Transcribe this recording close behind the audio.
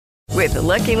With the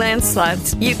Lucky Land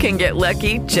Slots, you can get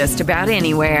lucky just about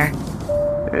anywhere.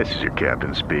 This is your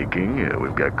captain speaking.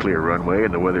 We've got clear runway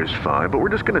and the weather's fine, but we're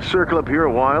just going to circle up here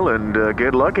a while and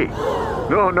get lucky.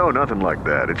 No, nothing like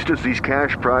that. It's just these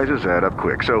cash prizes add up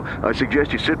quick. So I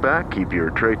suggest you sit back, keep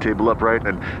your tray table upright,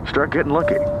 and start getting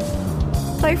lucky.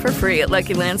 Play for free at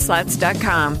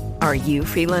LuckyLandSlots.com. Are you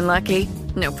feeling lucky?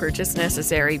 No purchase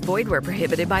necessary. Void where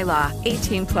prohibited by law.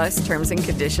 18 plus terms and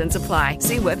conditions apply.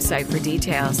 See website for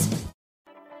details.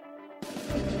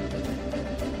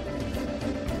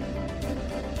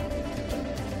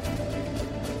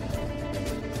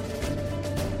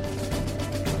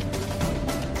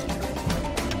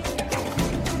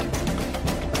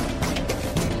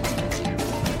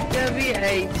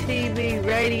 WATB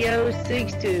Radio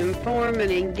seeks to inform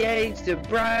and engage the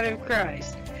bride of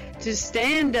Christ to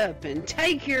stand up and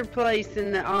take your place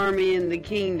in the army and the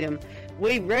kingdom.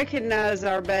 We recognize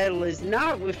our battle is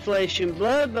not with flesh and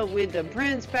blood, but with the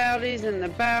principalities and the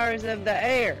powers of the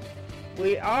air.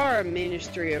 We are a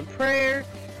ministry of prayer,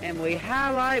 and we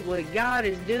highlight what God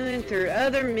is doing through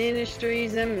other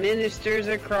ministries and ministers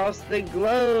across the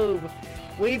globe.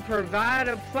 We provide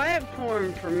a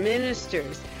platform for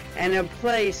ministers and a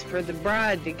place for the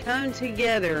bride to come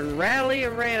together and rally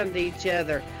around each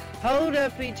other, hold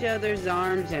up each other's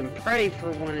arms, and pray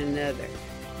for one another.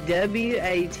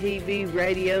 WATB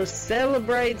Radio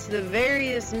celebrates the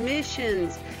various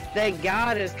missions that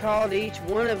God has called each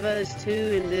one of us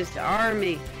to in this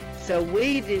army. So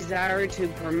we desire to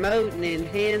promote and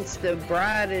enhance the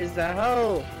bride as a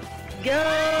whole. Go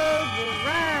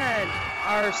bride!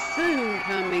 Our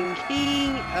soon-coming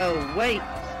king awaits.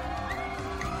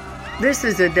 This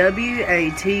is a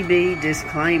WATB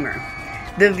disclaimer.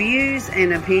 The views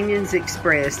and opinions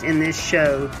expressed in this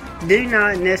show do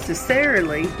not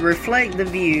necessarily reflect the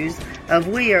views of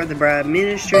We Are the Bride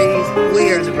Ministries,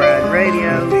 We Are the Bride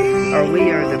Radio, or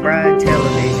We Are the Bride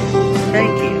Television.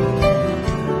 Thank you.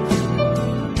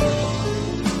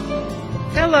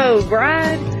 Hello,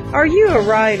 bride. Are you a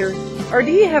writer? Or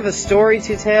do you have a story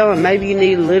to tell and maybe you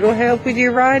need a little help with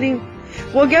your writing?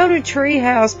 Well, go to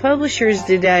Treehouse Publishers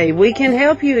today. We can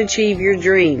help you achieve your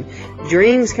dream.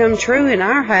 Dreams come true in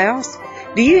our house.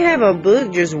 Do you have a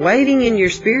book just waiting in your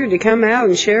spirit to come out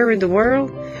and share with the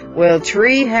world? Well,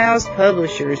 Treehouse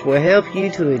Publishers will help you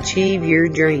to achieve your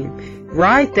dream.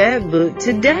 Write that book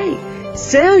today.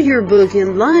 Sell your book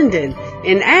in London,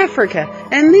 in Africa,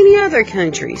 and many other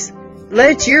countries.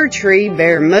 Let your tree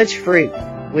bear much fruit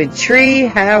with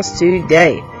Treehouse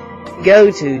today.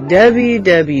 Go to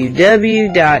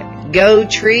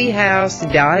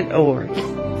www.gotreehouse.org.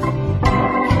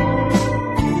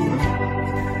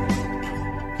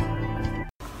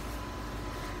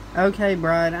 Okay,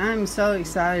 bride, I'm so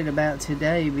excited about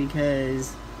today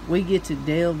because we get to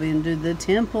delve into the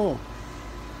temple.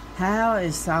 How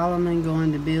is Solomon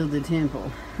going to build the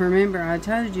temple? Remember, I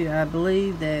told you I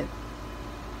believe that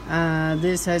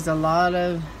this has a lot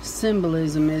of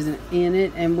symbolism in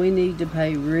it, and we need to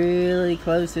pay really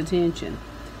close attention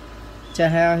to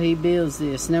how he builds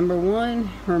this. Number one,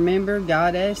 remember,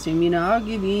 God asked him, I'll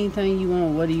give you anything you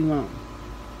want. What do you want?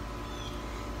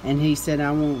 And he said,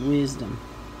 I want wisdom.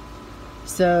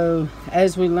 So,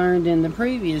 as we learned in the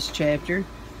previous chapter,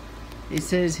 it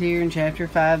says here in chapter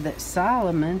 5 that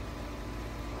Solomon,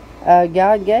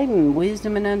 God gave him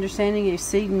wisdom and understanding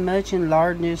exceeding much in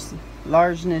largeness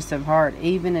of heart,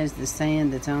 even as the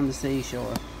sand that's on the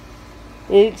seashore.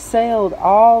 It excelled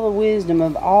all the wisdom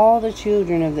of all the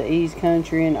children of the east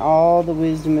country and all the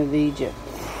wisdom of Egypt.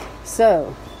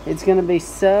 So, it's going to be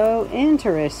so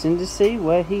interesting to see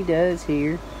what he does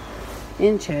here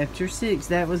in chapter 6.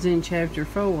 That was in chapter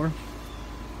 4.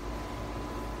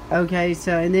 Okay,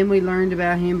 so, and then we learned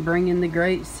about him bringing the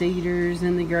great cedars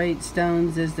and the great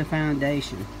stones as the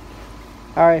foundation.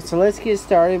 Alright, so let's get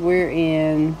started. We're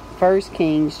in 1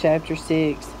 Kings chapter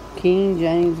 6, King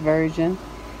James Version.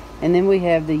 And then we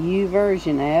have the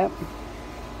YouVersion app.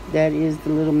 That is the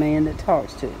little man that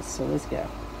talks to us. So let's go.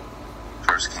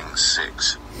 1 Kings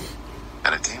 6.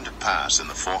 And it came to pass in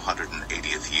the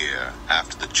 480th year,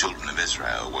 after the children of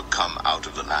Israel were come out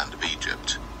of the land of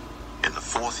Egypt, in the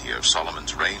 4th year of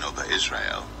Solomon's reign over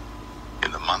Israel,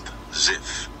 in the month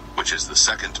Ziph, which is the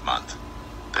 2nd month,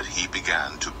 that he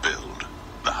began to build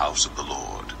the house of the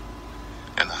Lord.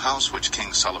 And the house which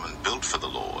King Solomon built for the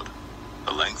Lord,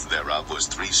 the length thereof was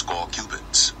 80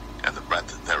 cubits, and the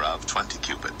breadth thereof 20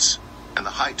 cubits, and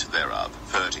the height thereof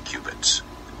 30 cubits.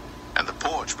 And the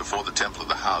porch before the temple of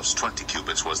the house 20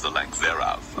 cubits was the length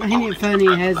thereof. Ain't it funny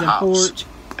he has a porch?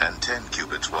 And 10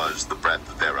 cubits was the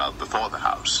breadth thereof before the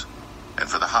house. And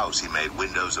for the house he made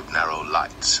windows of narrow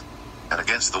lights. And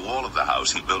against the wall of the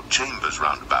house he built chambers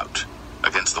round about.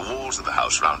 against the walls of the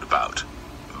house round about,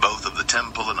 both of the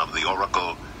temple and of the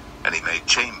oracle, and he made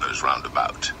chambers round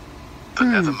about. The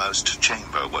nethermost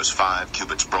chamber was 5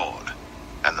 cubits broad,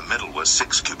 and the middle was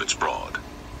 6 cubits broad,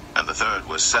 and the third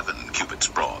was 7 cubits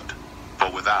broad.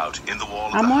 For without, in the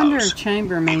wall of the wonder house, if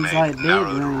chamber he means made like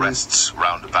narrowed bedroom. rests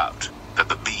round about, that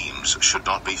the beams should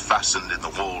not be fastened in the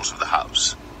walls of the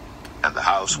house. And the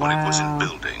house, when it was in Wow.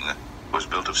 building, was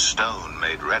built of stone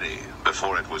made ready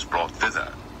before it was brought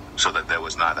thither, so that there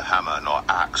was neither hammer nor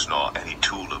axe nor any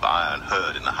tool of iron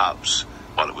heard in the house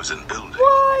while it was in building.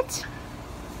 What?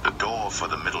 The door for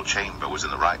the middle chamber was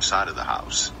in the right side of the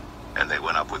house, and they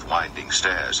went up with winding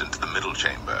stairs into the middle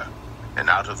chamber, and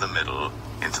out of the middle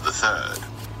into the third.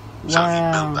 So he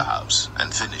Wow. built the house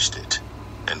and finished it,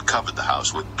 and covered the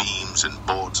house with beams and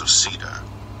boards of cedar.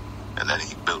 And then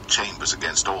he built chambers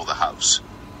against all the house,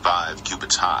 5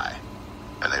 cubits high,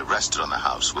 and they rested on the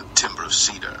house with timber of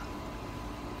cedar.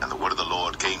 And the word of the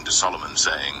Lord came to Solomon,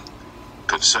 saying,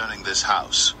 Concerning this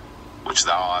house, which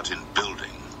thou art in building,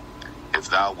 if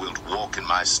thou wilt walk in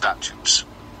my statutes,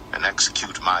 and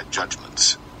execute my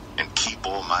judgments, and keep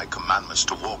all my commandments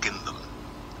to walk in them,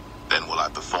 then will I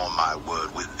perform my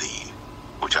word with thee,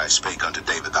 which I spake unto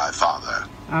David thy father.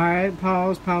 Alright,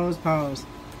 pause.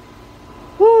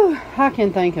 Whew, I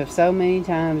can think of so many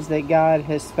times that God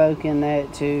has spoken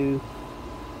that to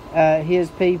his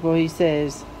people. He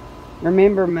says,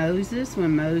 remember Moses,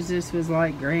 when Moses was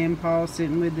like grandpa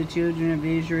sitting with the children of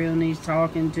Israel and he's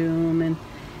talking to them, and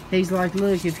he's like,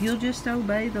 look, if you'll just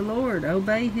obey the Lord,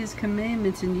 obey his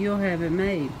commandments, and you'll have it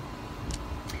made.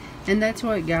 And that's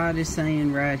what God is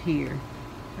saying right here.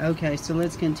 Okay, so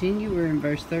let's continue. We're in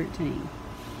verse 13.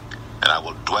 And I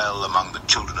will dwell among the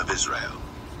children of Israel,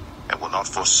 and will not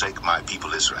forsake my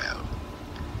people Israel.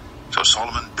 So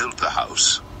Solomon built the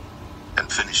house,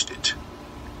 and finished it.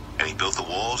 And he built the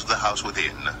walls of the house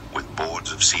within with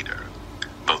boards of cedar,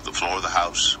 both the floor of the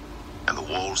house and the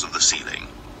walls of the ceiling.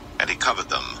 And he covered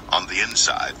them on the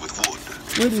inside with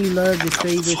wood. Wouldn't you love to And see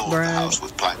covered the this, floor of the bride? house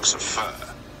with planks of fir.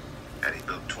 And he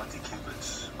built 20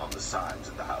 cubits on the sides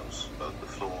of the house, both the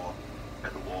floor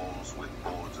and the walls with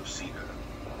boards of cedar.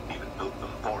 He even built them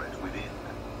for it within,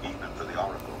 even for the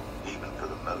oracle, even for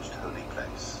the most holy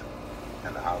place.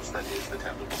 And the house that is the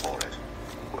temple before it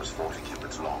was 40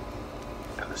 cubits long.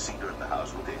 And the cedar of the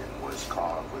house within was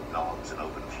carved with nods and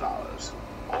open flowers.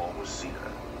 All was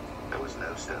cedar. There was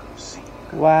no stone seen.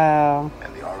 Wow.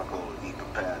 And the oracle he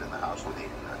prepared in the house within,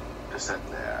 to set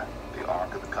there the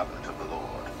ark of the covenant of the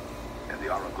Lord. And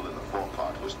the oracle in the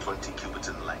forepart was 20 cubits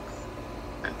in length,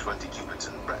 and 20 cubits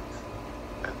in breadth,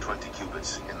 and 20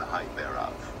 cubits in the height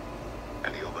thereof.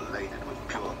 And he overlaid it with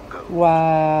pure gold,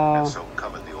 Wow. and so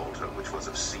covered the altar which was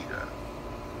of cedar.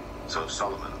 So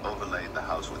Solomon overlaid the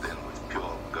house within with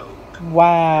pure gold.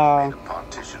 Wow. Made a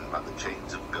partition by the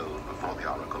chains of gold before the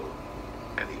oracle,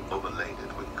 and he overlaid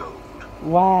it with gold.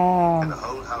 Wow. And the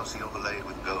whole house he overlaid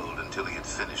with gold until he had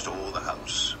finished all the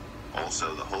house.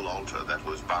 Also the whole altar that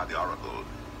was by the oracle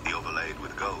he overlaid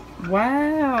with gold.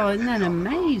 Wow. And Isn't that in the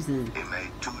oracle amazing? He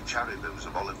made 2 cherubims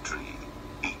of olive tree,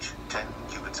 each 10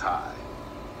 cubits high,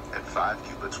 and 5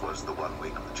 cubits was the one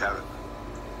wing of the cherub,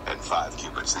 and 5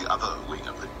 cubits the other wing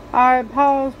of the. Alright,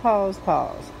 pause.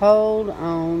 Hold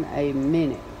on a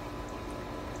minute.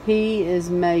 He is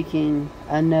making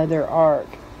another ark.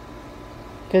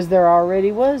 Because there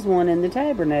already was one in the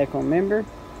tabernacle, remember?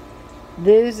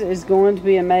 This is going to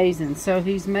be amazing. So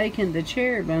he's making the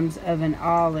cherubims of an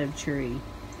olive tree.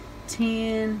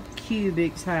 10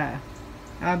 cubits high.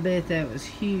 I bet that was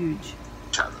huge.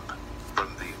 Cherub. From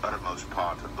the uttermost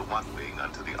part of the one wing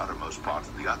unto the uttermost part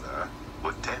of the other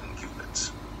were 10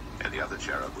 cubits, and the other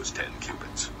cherub was 10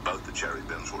 cubits. Both the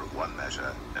cherubims were of one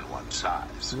measure and one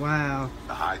size. Wow.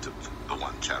 The height of the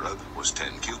one cherub was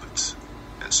 10 cubits,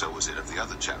 and so was it of the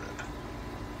other cherub.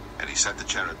 And he set the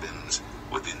cherubims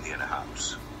within the inner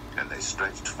house, and they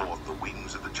stretched forth the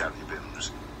wings of the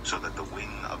cherubims, so that the wing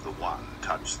of the one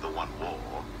touched the one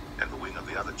wall, and the wing of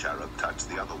the other cherub touched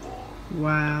the other wall.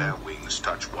 And their Wow. wings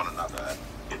touched one another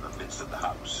in the midst of the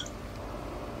house.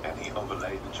 And he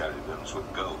overlaid the cherubims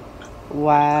with gold.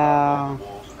 Wow. Carved all the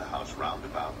walls of the house round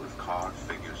about with carved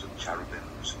figures of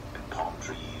cherubims and palm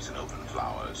trees and open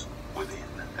flowers,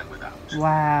 within and without. And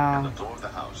Wow. the floor of the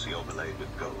house he overlaid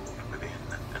with gold, within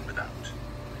and without.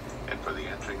 And for the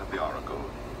entering of the oracle,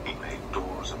 he made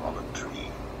doors of olive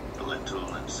tree. The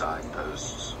lintel and side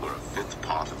posts were a 5th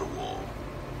part of the wall.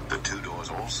 The 2 doors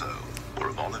also were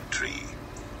of olive tree,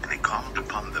 and he carved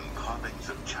upon them carvings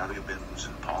of cherubims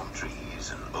and palm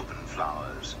trees and open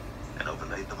flowers, and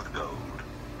overlaid them with gold.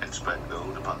 and spread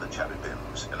gold upon the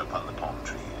cherubims and upon the palm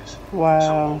trees. Wow.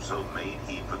 So also made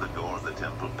he for the door of the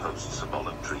temple posts of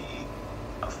olive tree,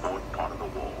 a fourth part of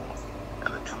the wall,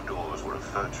 and the two doors were of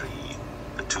fir tree.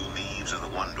 The two leaves of the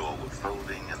one door were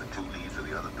folding, and the two leaves of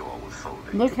the other door were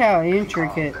folding. Look how And he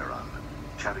intricate. carved thereon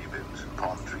cherubims and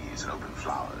palm trees and open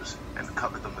flowers, and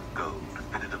covered them with gold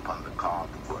fitted upon the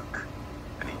carved work.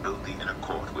 And he built the inner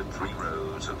court with 3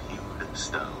 rows of hewed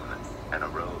stone, and a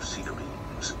row of cedar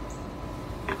beams.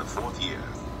 In the 4th year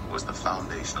was the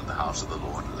foundation of the house of the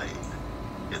Lord laid,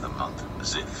 in the month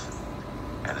Ziph.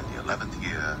 And in the 11th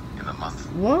year, in the month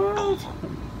What? Bul,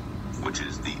 which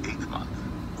is the 8th month,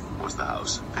 was the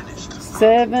house finished.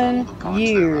 7 all the parts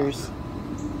years.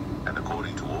 thereof. And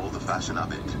according to all the fashion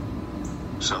of it,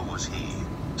 so was he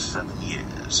 7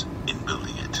 years in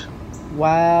building it.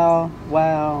 Wow,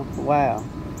 wow, wow.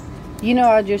 You know,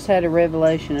 I just had a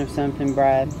revelation of something,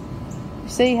 Brad.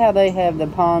 See how they have the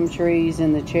palm trees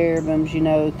and the cherubims, you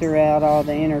know, throughout all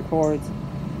the inner courts?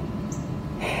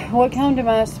 What came to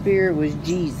my spirit was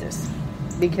Jesus.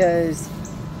 Because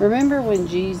remember when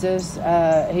Jesus,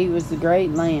 he was the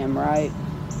great lamb, right?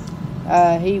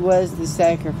 He was the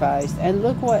sacrifice. And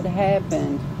look what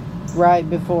happened right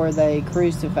before they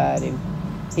crucified him.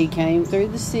 He came through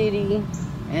the city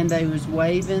and they was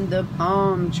waving the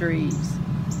palm trees.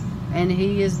 And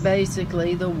he is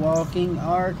basically the walking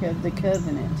ark of the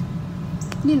covenant.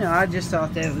 You know, I just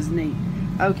thought that was neat.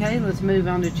 Okay, let's move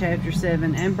on to chapter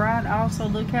 7. And Bride, also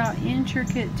look how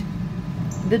intricate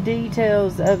the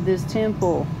details of this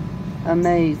temple.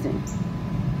 Amazing.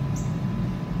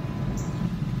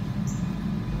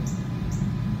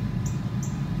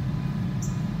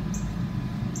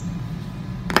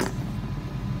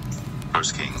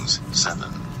 First Kings 7.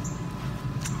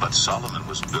 But Solomon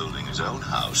was building his own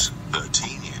house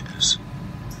 13 years,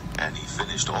 and he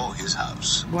finished all his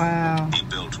house. Wow. He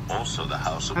built also the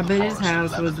house of I the bet his forest of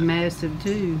house was Lebanon. massive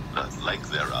too. The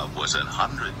length thereof was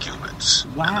 100 cubits,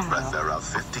 and Wow. the breadth thereof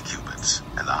 50 cubits,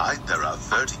 and the height thereof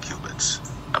 30 cubits,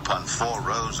 upon 4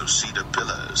 rows of cedar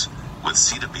pillars, with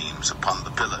cedar beams upon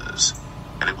the pillars.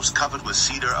 And it was covered with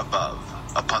cedar above,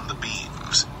 upon the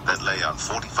beams, that lay on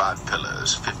 45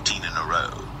 pillars, 15 in a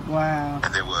row. Wow.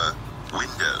 And there were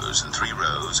windows in 3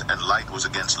 rows, and light was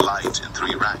against light in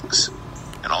 3 ranks.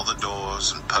 And all the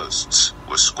doors and posts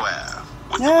were square,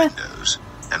 with the windows,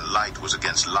 and light was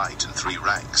against light in 3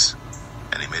 ranks.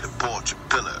 And he made a porch of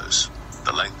pillars.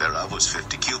 The length thereof was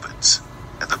 50 cubits,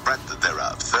 and the breadth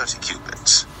thereof 30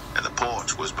 cubits. And the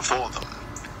porch was before them,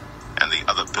 and the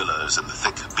other pillars and the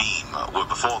thick beam were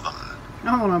before them.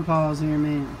 I want to pause here a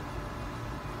minute.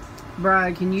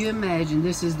 Bride, can you imagine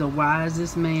this is the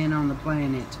wisest man on the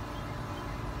planet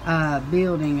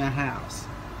building a house?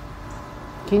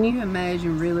 Can you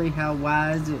imagine really how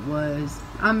wise it was?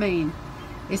 I mean,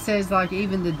 it says like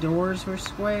even the doors were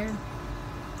square.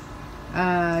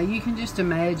 You can just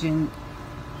imagine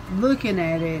looking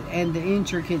at it and the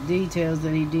intricate details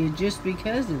that he did just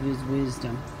because of his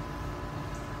wisdom.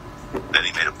 Then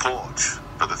he made a porch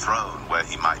for the throne where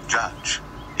he might judge,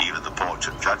 even the porch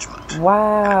of judgment.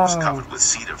 Wow. And it was covered with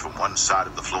cedar from one side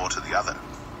of the floor to the other.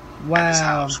 And his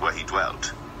Wow. house where he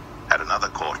dwelt had another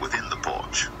court within the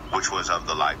porch, which was of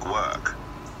the like work.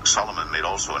 Solomon made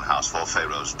also an house for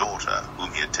Pharaoh's daughter,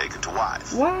 whom he had taken to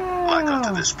wife, like unto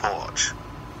Wow. this porch.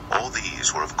 All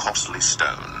these were of costly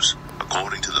stones,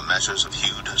 according to the measures of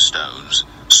hewed stones,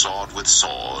 sawed with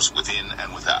saws within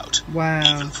and without, Wow.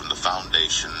 even from the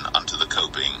foundation unto the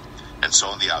coping, and so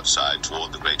on the outside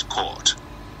toward the great court.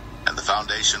 And the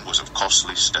foundation was of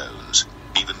costly stones,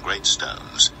 even great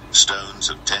stones, stones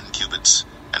of 10 cubits,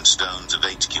 and stones of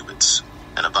 8 cubits,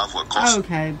 and above were costly.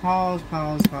 Okay, pause.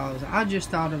 I just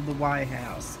thought of the White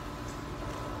House.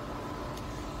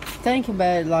 Think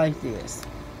about it like this.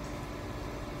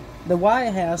 The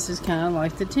White House is kind of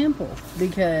like the temple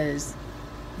because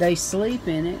they sleep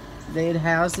in it. That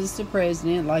houses the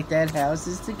president, like that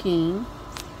houses the king.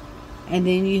 And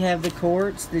then you have the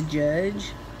courts, the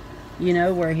judge, you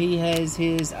know, where he has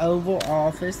his Oval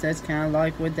Office. That's kind of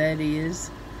like what that is.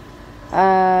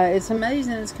 It's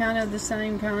amazing. It's kind of the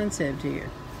same concept here.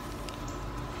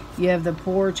 You have the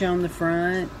porch on the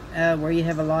front, where you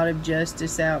have a lot of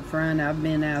justice out front. I've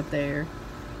been out there,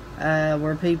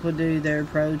 where people do their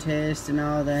protest and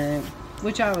all that,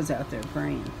 which I was out there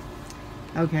praying.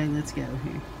 Okay, let's go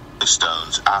here.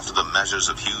 Stones after the measures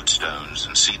of hewed stones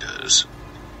and cedars.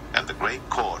 And the great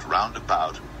court round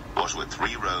about was with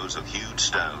 3 rows of hewed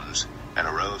stones, and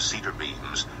a row of cedar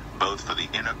beams, both for the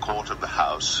inner court of the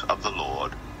house of the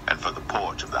Lord, and for the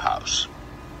porch of the house.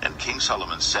 And King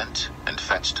Solomon sent and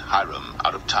fetched Hiram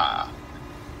out of Tyre.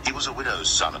 He was a widow's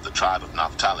son of the tribe of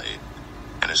Naphtali,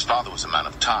 And his father was a man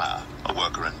of Tyre, a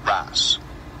worker in brass,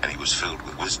 and he was filled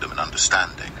with wisdom and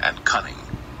understanding and cunning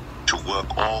to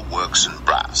work all works in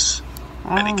brass.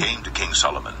 And he came to King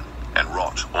Solomon and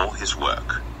wrought all his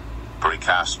work. For he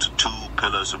cast 2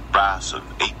 pillars of brass of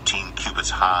 18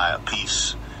 cubits high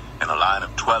apiece, and a line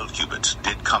of 12 cubits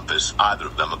did compass either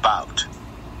of them about.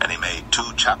 And he made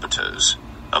 2 chapiters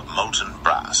of molten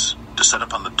brass to set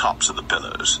upon the tops of the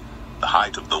pillars. The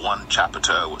height of the one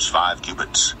chapiter was 5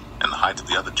 cubits, and the height of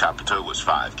the other chapiter was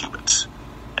 5 cubits.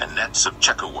 And nets of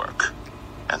checker work,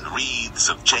 and wreaths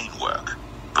of chain work,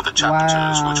 for the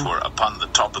chapiters which were upon the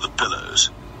top of the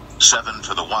pillars, 7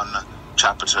 for the one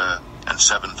chapiter, and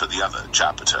 7 for the other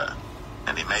chapiter.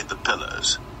 And he made the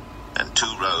pillars, and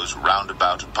 2 rows round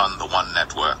about upon the one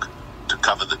network, to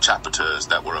cover the chapiters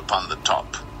that were upon the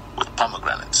top, with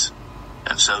pomegranates.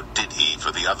 And so did he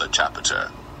for the other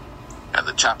chapiter. And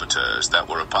the chapiters that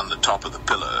were upon the top of the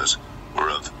pillars were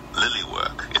of lily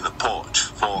work in the porch,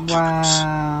 4 cubits.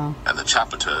 And the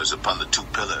chapiters upon the 2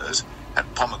 pillars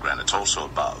had pomegranates also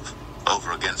above,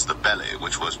 over against the belly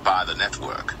which was by the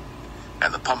network.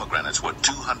 And the pomegranates were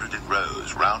 200 in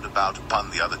rows round about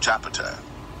upon the other chapiter.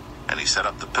 And he set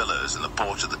up the pillars in the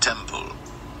porch of the temple.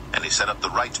 And he set up the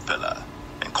right pillar,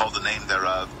 and called the name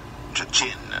thereof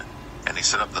Jachin. And he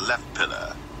set up the left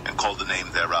pillar, and called the name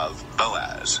thereof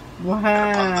Boaz. And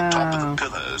upon the top of the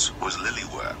pillars was lily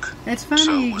work. It's funny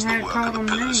so you was the can't work call of the them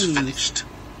pillars names. finished.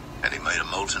 And he made a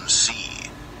molten sea,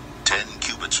 10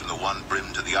 cubits from the one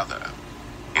brim to the other.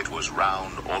 It was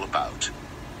round all about,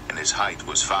 and his height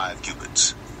was 5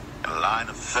 cubits. And a line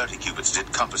of 30 cubits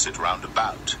did compass it round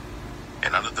about.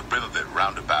 And under the brim of it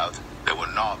round about there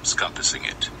were knobs compassing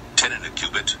it, 10 in a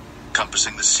cubit,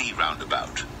 compassing the sea round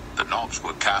about. The knobs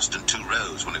were cast in 2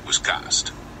 rows when it was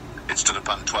cast. It stood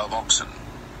upon 12 oxen,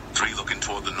 3 looking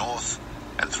toward the north,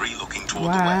 and 3 looking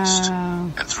toward the west,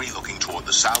 and 3 looking toward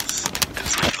the south, and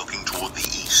 3 looking toward the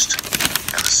east.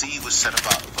 And the sea was set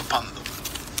above upon them,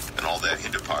 and all their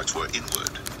hinder parts were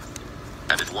inward.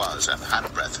 And it was an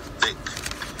handbreadth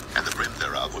thick, and the brim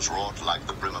thereof was wrought like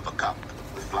the brim of a cup,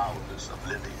 with flowers of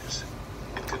lilies.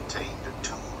 It contained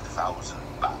 2,000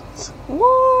 baths.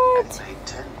 What? And he made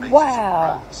 10 bases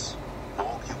Wow. of brass.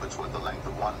 4 cubits were the length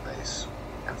of one base,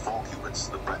 and 4 cubits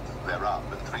the breadth thereof,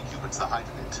 and 3 cubits the height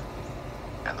of it.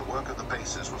 And the work of the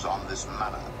bases was on this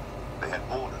manner. They had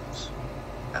borders,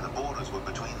 and the borders were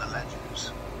between the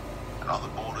ledges. And on the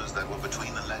borders that were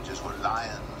between the ledges were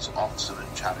lions, oxen,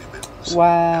 and cherubims.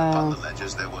 And upon the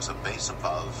ledges there was a base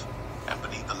above, and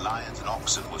beneath the lions and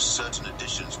oxen were certain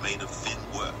additions made of thin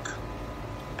work.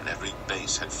 And every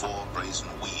base had 4 brazen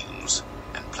wheels,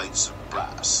 and plates of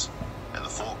brass. And the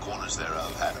 4 corners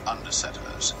thereof had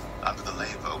undersetters. Under the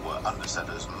laver were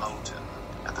undersetters molten,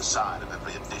 at the side of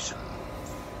every addition.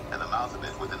 And the mouth of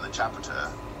it within the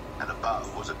chapiter, and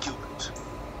above was a cubit.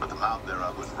 But the mouth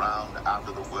thereof was round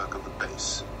after the work of the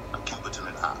base, a cubit and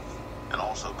a half. And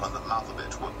also upon the mouth of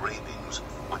it were gravings,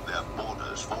 with their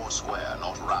borders 4 square,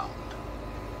 not round.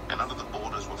 And under the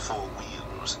borders were 4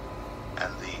 wheels,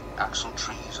 and the axle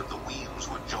trees of the wheels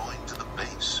were joined to the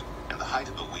base. And the height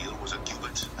of the wheel was a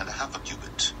cubit and a half a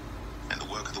cubit. And the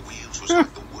work of the wheels was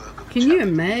like the work of a Can you chariot.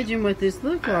 imagine what this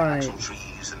looked Their like? axle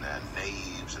trees and their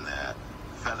naves and their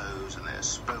felloes and their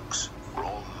spokes were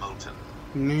all molten.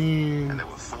 And Man. there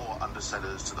were 4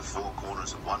 undersetters to the 4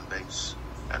 corners of one base,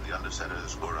 and the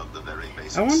undersetters were of the very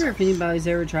base. I wonder itself. if anybody's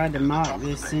ever tried to And the mock top of the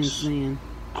this base since then.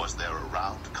 Was there a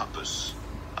round compass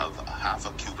of a half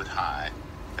a cubit high,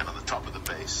 and on the top of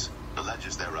the base the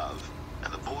ledges thereof,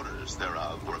 and the borders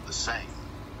thereof were of the same.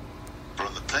 For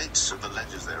on the plates of the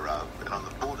ledges thereof, and on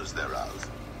the borders thereof,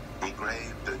 he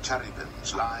graved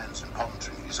cherubims, lions, and palm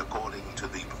trees, according to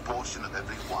the proportion of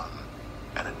every one,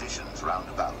 and additions round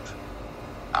about.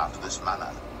 After this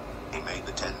manner he made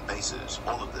the 10 bases.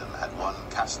 All of them had 1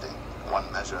 casting,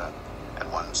 1 measure,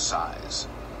 and 1 size.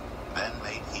 Then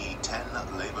made he 10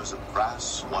 labors of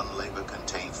brass. 1 labor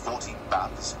contained 40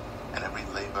 baths, and every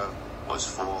labor was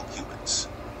 4 cubits.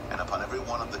 And upon every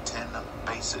one of the 10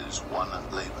 bases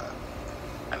 1 labor.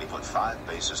 And he put 5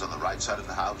 bases on the right side of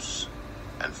the house,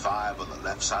 and 5 on the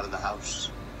left side of the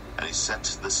house. And he set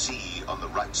the sea on the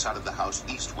right side of the house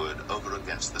eastward, over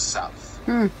against the south.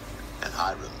 And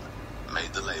Hiram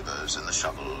made the lavers and the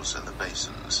shovels and the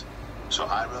basins. So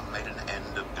Hiram made an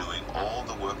end of doing all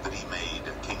the work that he made,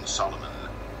 King Solomon,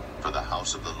 for the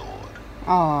house of the Lord.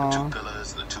 The 2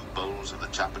 pillars and the 2 bowls of the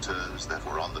chapiters that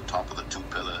were on the top of the 2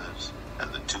 pillars,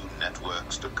 and the 2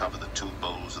 networks to cover the 2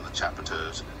 bowls of the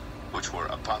chapiters, which were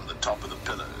upon the top of the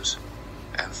pillars,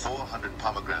 and 400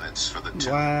 pomegranates for the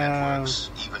 2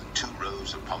 networks, even 2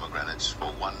 rows of pomegranates for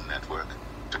 1 network,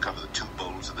 to cover the 2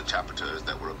 bowls of the chapiters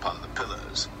that were upon the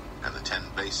pillars, and the 10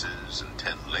 bases, and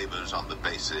 10 labors on the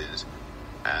bases,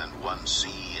 and 1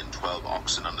 sea, and 12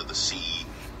 oxen under the sea,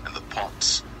 and the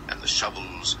pots, and the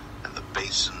shovels, and the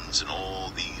basins, and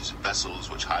all these vessels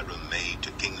which Hiram made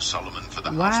to King Solomon for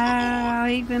the house of the Lord. Wow,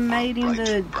 he even made him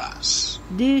the brass.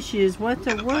 dishes. What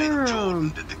the In the plain of Jordan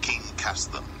world? did the king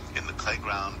cast them, in the clay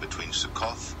ground between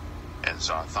Succoth and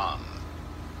Zarthan.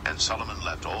 And Solomon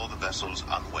left all the vessels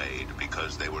unweighed,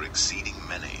 because they were exceeding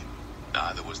many.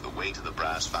 Neither was the weight of the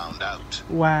brass found out.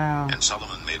 Wow. And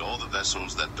Solomon made all the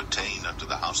vessels that pertain unto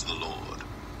the house of the Lord.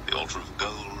 The altar of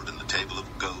gold and the table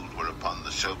of gold whereupon the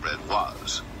showbread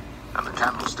was, and the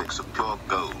candlesticks of pure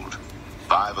gold,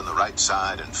 5 on the right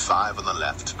side and 5 on the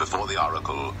left, before the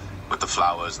oracle, with the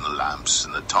flowers and the lamps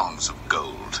and the tongs of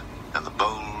gold, and the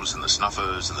bowls and the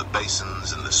snuffers and the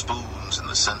basins and the spoons and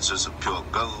the censers of pure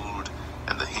gold,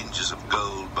 and the hinges of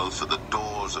gold, both for the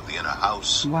doors of the inner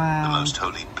house, Wow. the most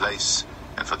holy place,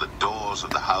 and for the doors of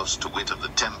the house, to wit, of the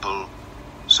temple.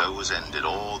 So was ended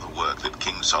all the work that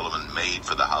King Solomon made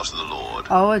for the house of the Lord.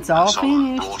 Oh, it's all And Solomon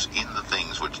finished. brought in the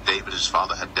things which David his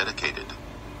father had dedicated,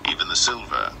 even the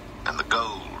silver, and the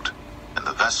gold, and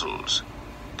the vessels,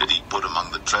 did he put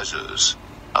among the treasures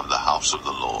of the house of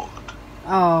the Lord.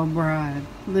 Oh, Bride,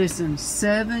 listen,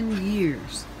 7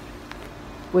 years,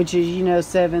 which is,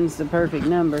 7's the perfect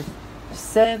number.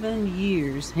 7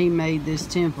 years he made this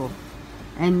temple,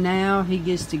 and now he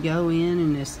gets to go in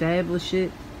and establish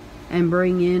it and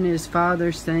bring in his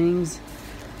father's things.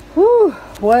 Whew,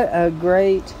 what a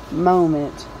great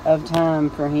moment of time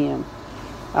for him.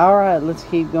 All right, let's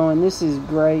keep going. This is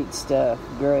great stuff.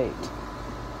 Great.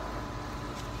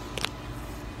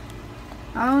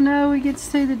 Oh no, we get to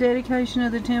see the dedication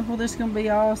of the temple. This is going to be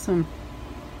awesome.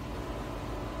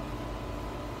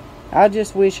 I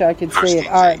just wish I could see it.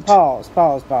 Alright, pause.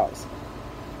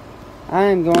 I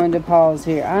am going to pause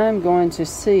here. I am going to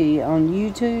see on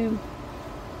YouTube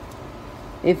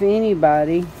if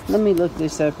anybody... Let me look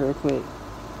this up real quick.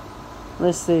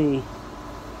 Let's see.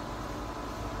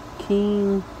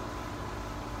 King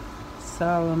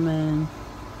Solomon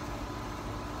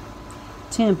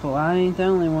Temple. I ain't the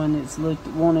only one that's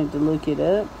wanted to look it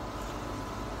up.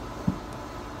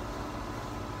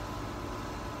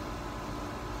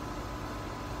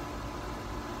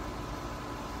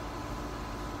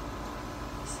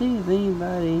 See if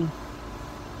anybody...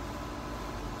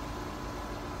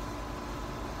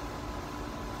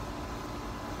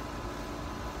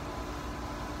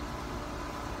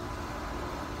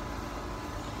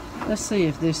 Let's see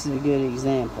if this is a good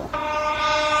example.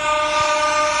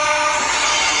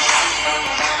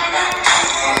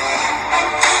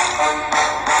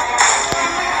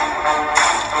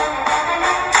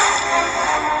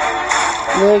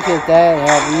 Look at that,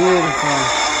 how beautiful.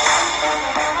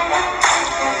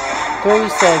 3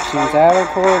 sections, outer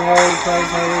court, holy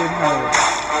place, holy of holies.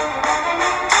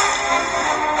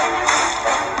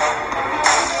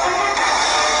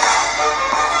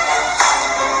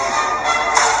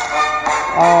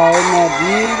 Oh, isn't that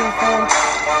beautiful?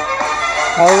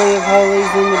 Holy of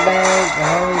holies in the back, the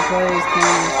holy place,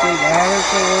 candlestick, outer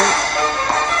court.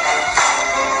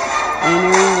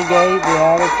 Entering the gate, the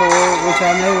outer court, which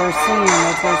I know we're seeing.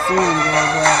 That's where sin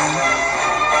goes out.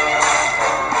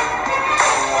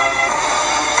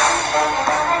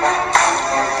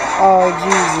 Oh,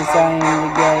 Jesus, I am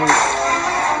the gate.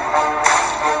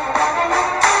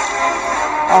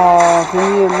 Oh, can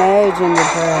you imagine the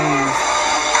praise?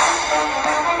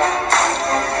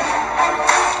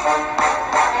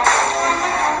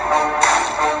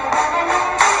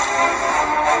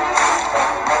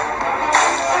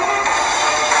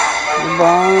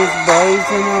 Bronze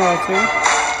brazen altar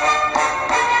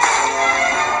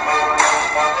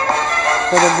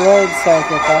for the blood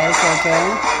sacrifice, okay?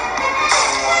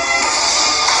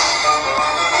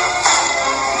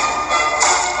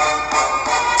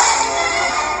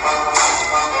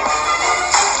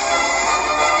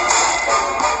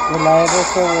 The ladder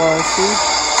for worship.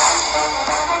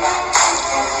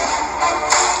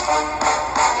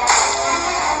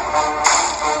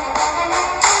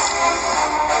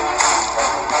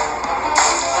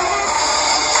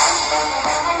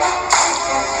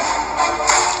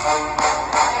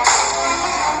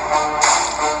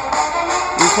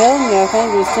 I'm telling you, I think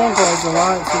this temple has a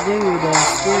lot to do with us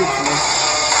spiritually.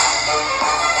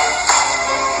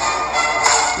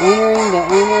 Entering the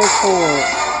inner court.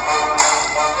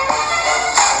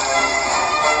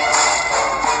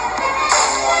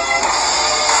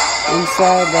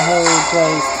 Inside the holy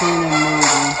place, tent of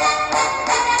meeting.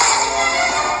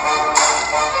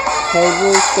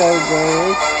 Table of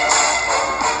showbread.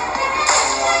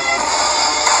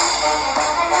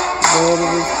 bread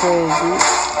of his presence.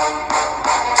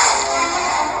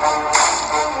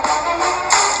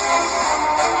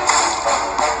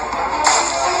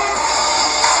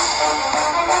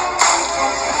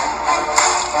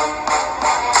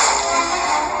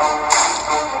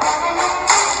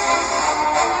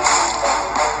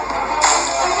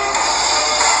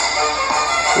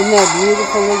 Isn't that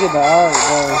beautiful? Look at the art,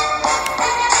 though.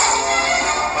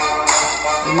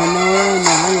 The menorah and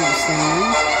the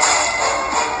lampstand.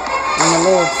 And the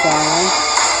left side.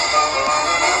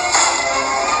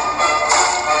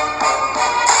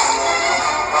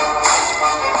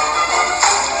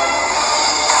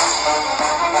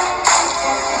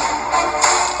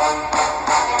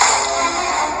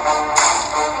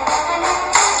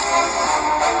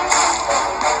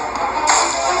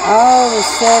 Oh, the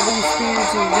 7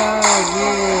 spirits of God,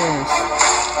 yes.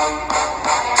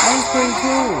 That's pretty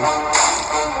cool.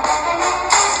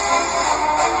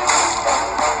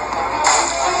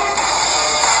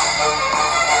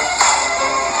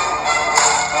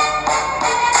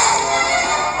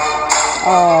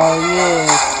 Oh,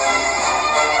 yes.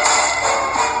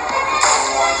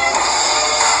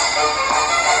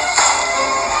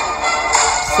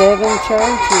 Seven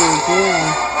churches,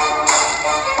 yeah.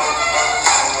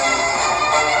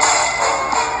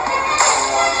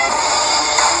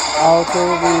 Altar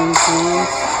of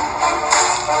incense.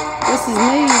 This is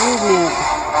neat, isn't it?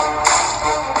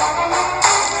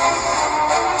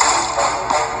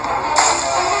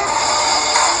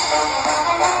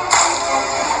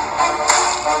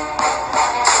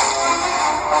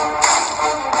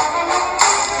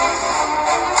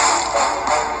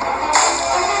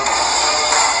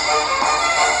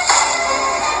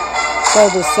 So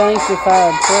the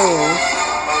sanctified prayers.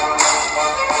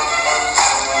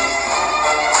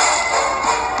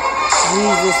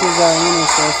 Jesus is our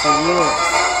intercessor, yes.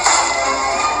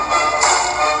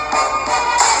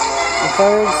 The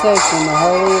third section, the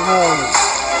Holy of Holies.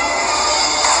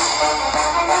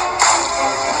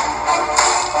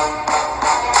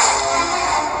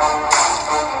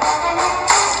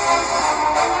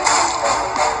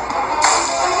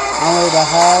 Only the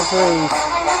high priest.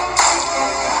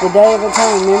 The Day of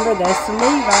Atonement, remember, that's the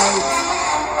Levites.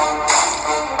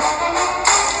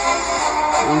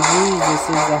 And Jesus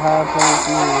is the high priest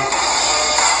now.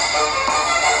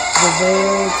 The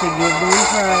veil to give them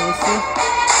privacy.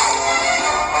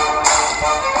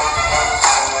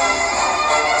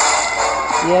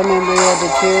 Yeah, remember he had the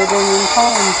cherubim and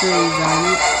palm trees on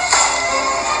it.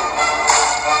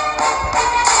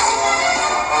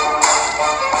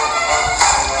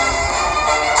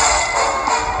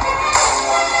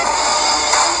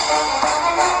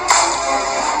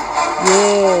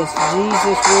 Yes,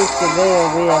 Jesus with the veil,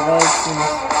 we have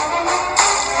access.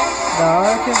 The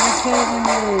Ark of the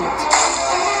Covenant.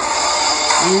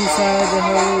 Inside the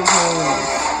Holy of Holies.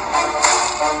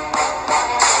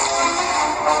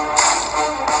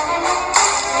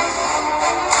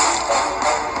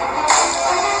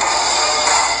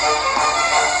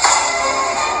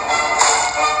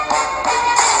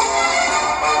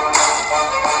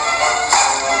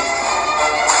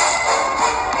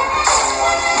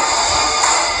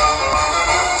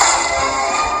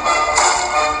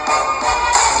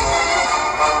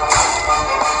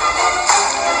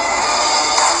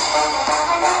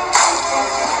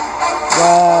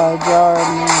 Wow,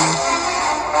 Jordan.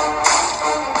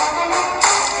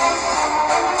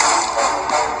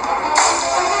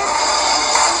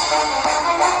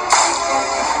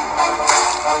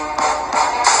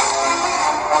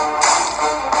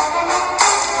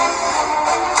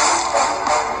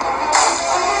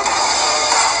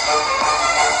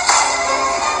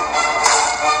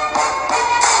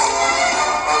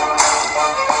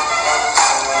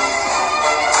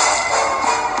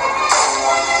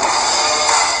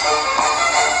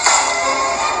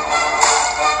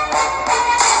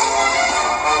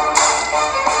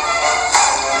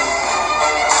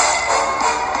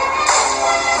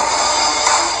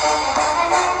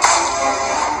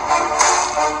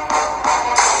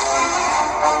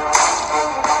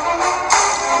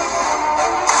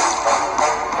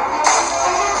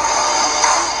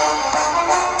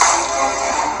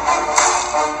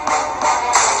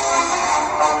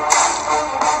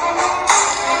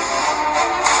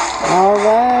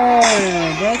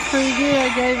 Alright, that's pretty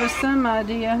good. Gave us some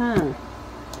idea, huh?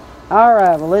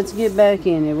 Alright, well, let's get back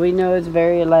in it. We know it's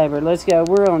very elaborate. Let's go.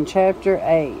 We're on chapter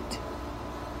 8.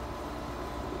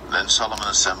 Then Solomon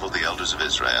assembled the elders of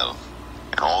Israel,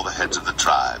 and all the heads of the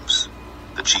tribes,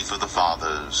 the chief of the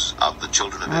fathers of the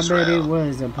children of Israel, bet it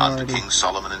was a party. unto King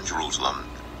Solomon in Jerusalem,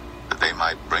 that they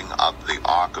might bring up the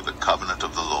ark of the covenant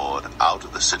of the Lord out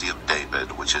of the city of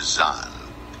David, which is Zion.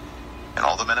 And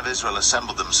all the men of Israel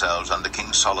assembled themselves unto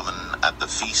King Solomon at the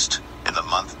feast in the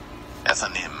month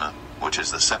Ethanim, which is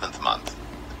the 7th month.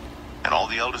 And all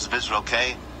the elders of Israel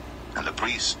came, and the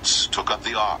priests took up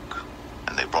the ark,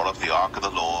 and they brought up the ark of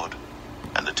the Lord,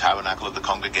 and the tabernacle of the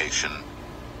congregation,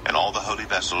 and all the holy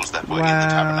vessels that were in the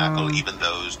tabernacle, even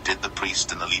those did the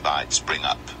priest and the Levites bring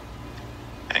up.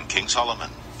 And King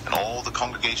Solomon and all the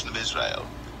congregation of Israel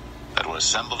that were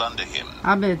assembled unto him,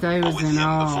 I bet they was were with in him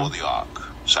awe. before the ark,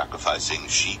 sacrificing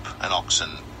sheep and oxen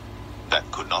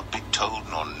that could not be told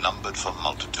nor numbered for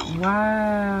multitude.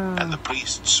 Wow. And the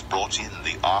priests brought in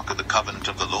the ark of the covenant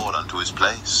of the Lord unto his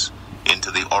place,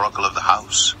 into the oracle of the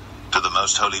house, to the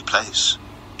most holy place,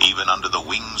 even under the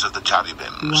wings of the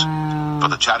cherubims. Wow. For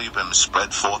the cherubims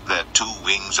spread forth their 2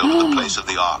 wings over the place of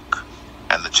the ark,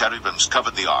 and the cherubims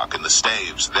covered the ark and the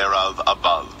staves thereof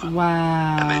above.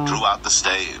 Wow. And they drew out the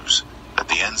staves, that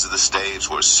the ends of the staves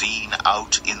were seen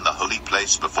out in the holy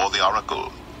place before the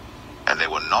oracle, and they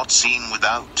were not seen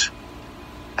without.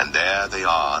 And there they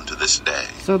are unto this day.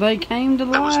 So they came to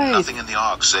life. There was nothing in the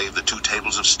ark save the 2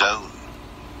 tables of stone,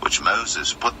 which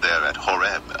Moses put there at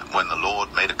Horeb, when the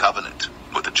Lord made a covenant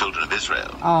with the children of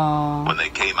Israel, Aw. when they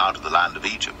came out of the land of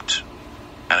Egypt.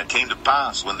 And it came to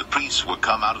pass, when the priests were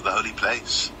come out of the holy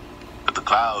place, that the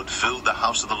cloud filled the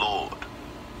house of the Lord,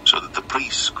 so that the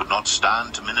priests could not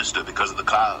stand to minister because of the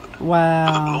cloud. For the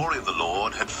Wow. glory of the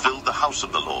Lord had filled the house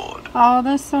of the Lord. Oh,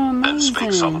 that's so Then spake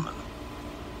amazing. Solomon,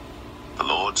 the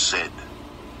Lord said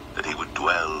that he would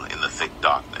dwell in the thick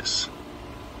darkness.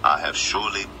 I have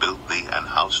surely built thee an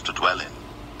house to dwell in,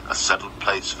 a settled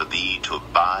place for thee to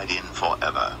abide in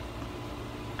forever.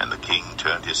 And the king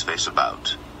turned his face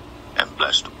about, and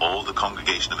blessed all the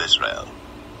congregation of Israel.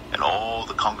 And all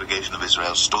the congregation of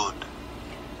Israel stood.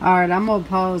 Alright, I'm going to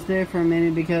pause there for a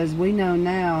minute because we know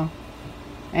now,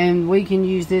 and we can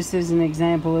use this as an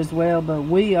example as well, but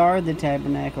we are the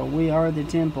tabernacle. We are the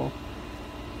temple.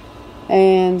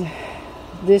 And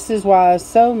this is why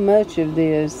so much of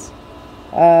this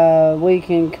we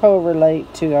can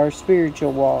correlate to our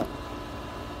spiritual walk.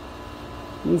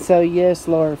 And so, yes,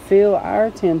 Lord, fill our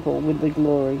temple with the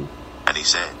glory. And he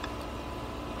said,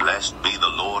 Blessed be the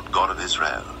Lord God of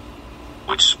Israel,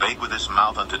 which spake with his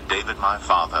mouth unto David my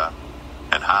father,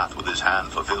 and hath with his hand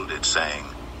fulfilled it, saying,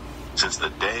 Since the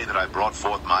day that I brought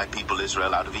forth my people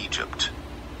Israel out of Egypt,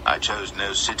 I chose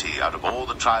no city out of all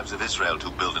the tribes of Israel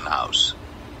to build an house,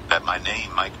 that my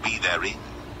name might be therein.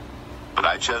 But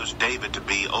I chose David to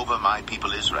be over my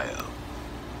people Israel.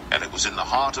 And it was in the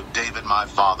heart of David my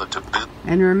father to build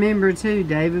And remember, too,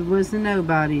 David was the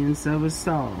nobody, and so was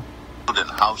Saul. an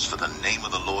house for the name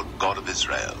of the Lord God of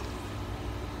Israel.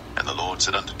 And the Lord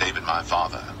said unto David my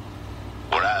father,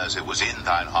 Whereas it was in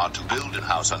thine heart to build an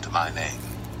house unto my name,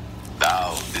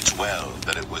 thou didst well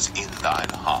that it was in thine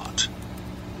heart.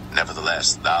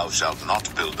 Nevertheless, thou shalt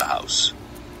not build the house,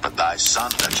 but thy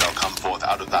son that shall come forth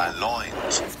out of thy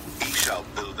loins, he shall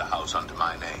build the house unto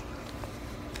my name.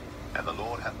 And the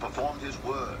Lord hath performed his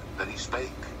word that he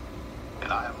spake,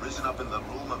 and I am risen up in the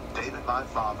room of David my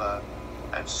father,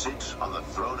 and sit on the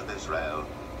throne of Israel,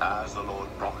 as the Lord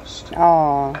promised,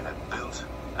 Aw. and have built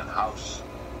an house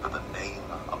for the name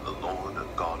of the Lord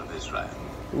God of Israel.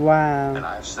 And Wow.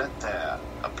 I have set there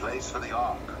a place for the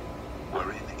ark,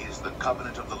 wherein is the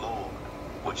covenant of the Lord,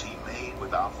 which he made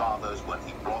with our fathers when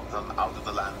he brought them out of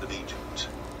the land of Egypt.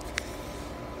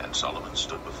 And Solomon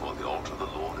stood before the altar of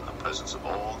the Lord in the presence of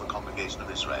all the congregation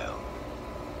of Israel,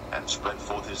 and spread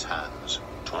forth his hands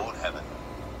toward heaven,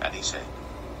 and he said,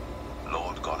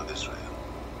 Lord God of Israel,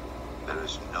 there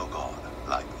is no God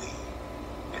like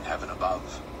thee, in heaven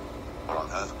above, or on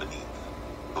earth beneath,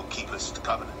 who keepest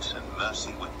covenant and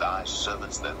mercy with thy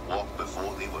servants that walk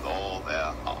before thee with all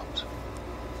their heart,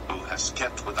 who hast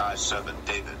kept with thy servant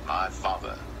David my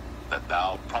father, that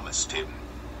thou promised him.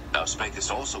 Thou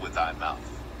spakest also with thy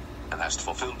mouth, and hast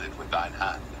fulfilled it with thine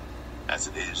hand, as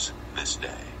it is this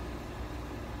day.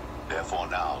 Therefore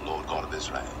now, Lord God of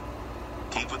Israel,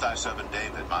 keep with thy servant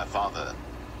David my father,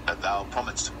 that thou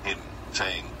promised him,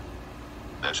 saying,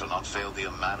 There shall not fail thee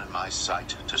a man in my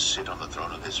sight to sit on the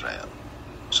throne of Israel,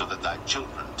 so that thy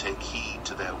children take heed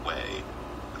to their way,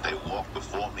 that they walk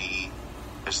before me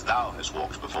as thou hast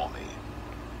walked before me.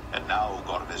 And now, O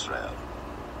God of Israel,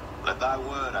 let thy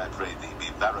word, I pray thee, be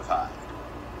verified,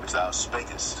 which thou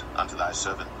spakest unto thy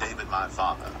servant David my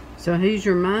father. So he's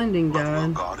reminding But will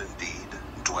God. God indeed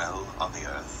dwell on the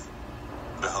earth?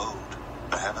 Behold,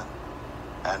 the heaven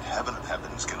and heaven of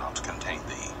heavens cannot contain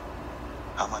thee.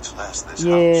 How much less this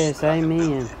Yes, house that I have amen.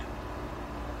 builded?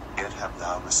 Yet have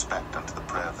thou respect unto the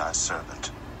prayer of thy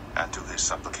servant, and to his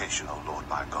supplication, O Lord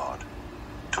my God,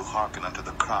 to hearken unto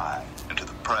the cry and to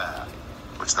the prayer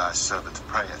which thy servant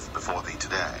prayeth before thee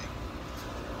today,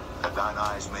 that thine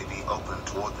eyes may be open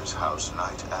toward this house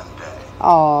night and day,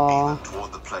 Aww. even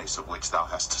toward the place of which thou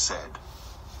hast said,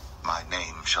 My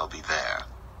name shall be there,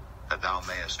 that thou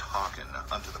mayest hearken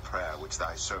unto the prayer which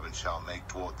thy servant shall make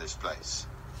toward this place.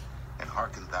 And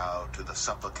hearken thou to the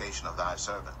supplication of thy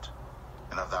servant,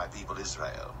 and of thy people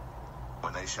Israel,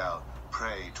 when they shall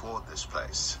pray toward this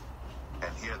place.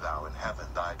 And hear thou in heaven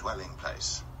thy dwelling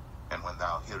place, and when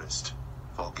thou hearest,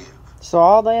 forgive. So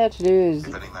all they have to do is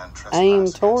If any man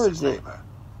aim trespass towards against his it. neighbor,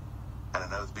 and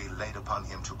an oath be laid upon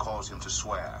him to cause him to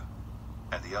swear,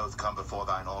 and the oath come before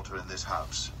thine altar in this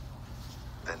house,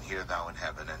 then hear thou in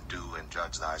heaven, and do and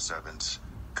judge thy servants,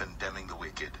 condemning the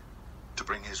wicked, to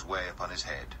bring his way upon his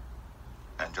head,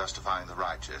 and justifying the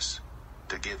righteous,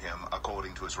 to give him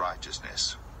according to his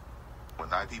righteousness. When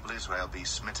thy people Israel be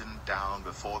smitten down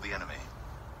before the enemy,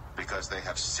 because they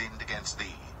have sinned against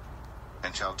thee,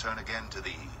 and shall turn again to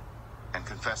thee, and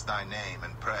confess thy name,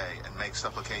 and pray, and make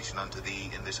supplication unto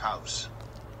thee in this house,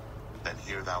 then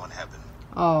hear thou in heaven,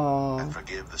 and Oh.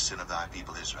 forgive the sin of thy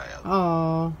people Israel,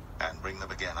 Oh. and bring them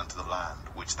again unto the land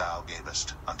which thou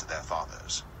gavest unto their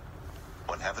fathers.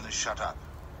 When heaven is shut up,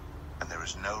 and there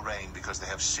is no rain because they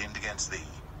have sinned against thee,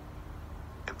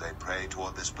 if they pray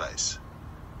toward this place,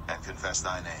 and confess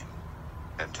thy name,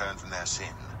 and turn from their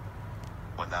sin,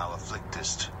 when thou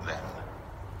afflictest them,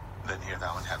 then hear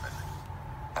thou in heaven,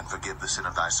 and forgive the sin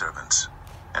of thy servants,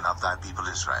 and of thy people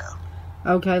Israel.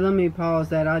 Okay, let me pause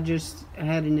that. I just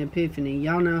had an epiphany.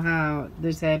 Y'all know how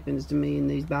this happens to me in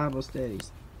these Bible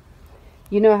studies.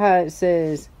 You know how it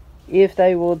says, if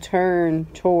they will turn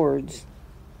towards,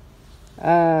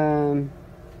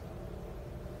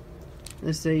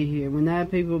 let's see here. When thy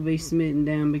people be smitten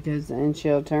down and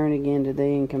shall turn again to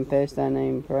thee and confess thy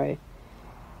name and pray,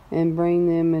 and bring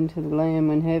them into the land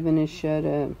when heaven is shut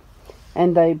up,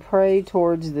 and they pray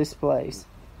towards this place.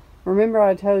 Remember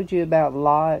I told you about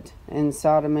Lot and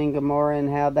Sodom and Gomorrah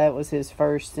and how that was his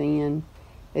first sin,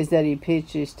 is that he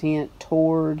pitched his tent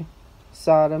toward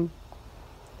Sodom?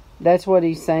 That's what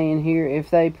he's saying here.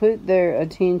 If they put their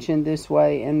attention this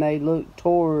way and they look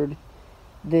toward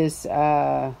this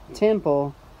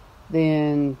temple,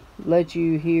 then let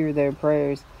you hear their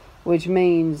prayers, which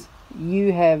means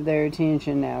you have their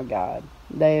attention now, God.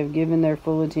 They have given their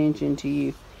full attention to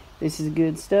you. This is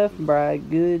good stuff, bride.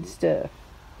 Good stuff.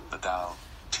 That thou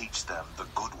teach them the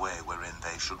good way wherein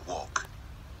they should walk,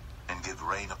 and give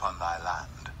rain upon thy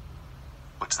land,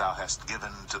 which thou hast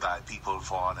given to thy people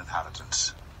for an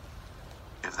inheritance.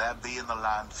 If there be in the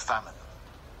land famine,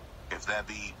 if there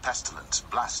be pestilence,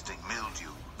 blasting, mildew,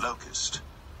 locust,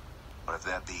 or if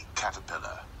there be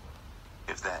caterpillar,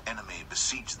 if their enemy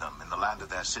besiege them in the land of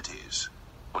their cities,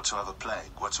 whatsoever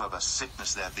plague, whatsoever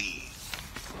sickness there be,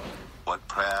 what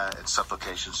prayer and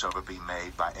supplication soever be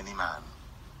made by any man,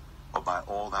 or by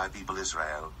all thy people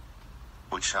Israel,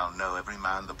 which shall know every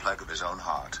man the plague of his own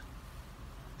heart,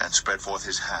 and spread forth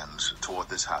his hands toward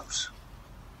this house,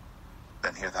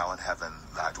 then hear thou in heaven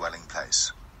thy dwelling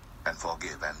place, and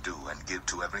forgive and do and give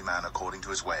to every man according to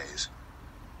his ways,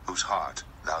 whose heart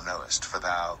thou knowest, for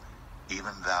thou,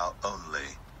 even thou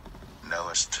only,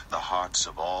 knowest the hearts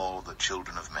of all the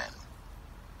children of men,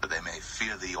 that they may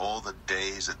fear thee all the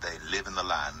days that they live in the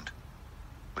land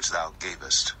which thou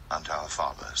gavest unto our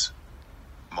fathers.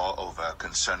 Moreover,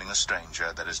 concerning a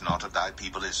stranger that is not of thy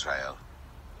people Israel,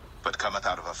 but cometh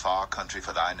out of a far country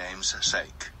for thy name's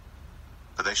sake,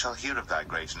 for they shall hear of thy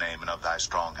great name, and of thy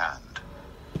strong hand,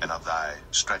 and of thy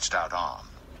stretched out arm,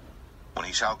 when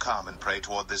he shall come and pray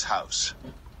toward this house,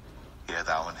 hear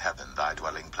thou in heaven thy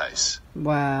dwelling place,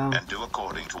 Wow. and do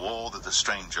according to all that the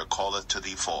stranger calleth to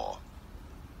thee for,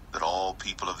 that all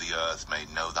people of the earth may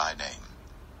know thy name,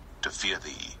 to fear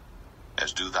thee,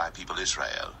 as do thy people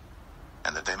Israel,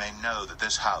 and that they may know that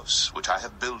this house which I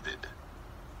have builded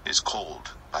is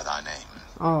called by thy name.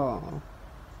 Oh.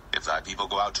 If thy people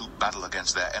go out to battle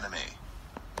against their enemy,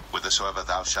 whithersoever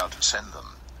thou shalt send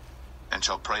them, and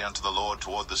shall pray unto the Lord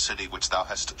toward the city which thou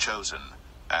hast chosen,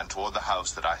 and toward the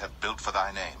house that I have built for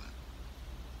thy name,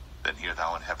 then hear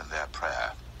thou in heaven their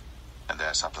prayer, and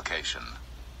their supplication,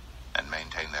 and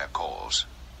maintain their cause.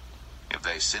 If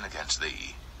they sin against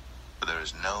thee, for there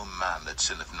is no man that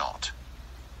sinneth not,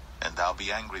 and thou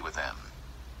be angry with them,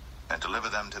 and deliver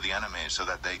them to the enemy, so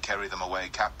that they carry them away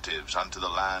captives unto the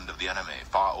land of the enemy,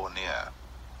 far or near.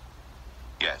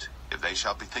 Yet, if they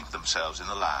shall bethink themselves in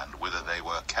the land whither they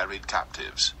were carried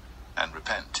captives, and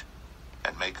repent,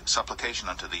 and make supplication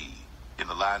unto thee in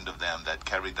the land of them that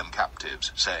carried them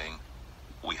captives, saying,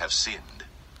 We have sinned,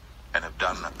 and have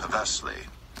done perversely,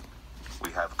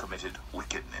 we have committed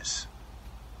wickedness.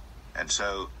 And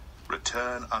so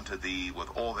return unto thee with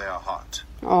all their heart,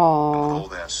 and with all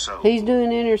their soul. He's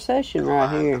doing intercession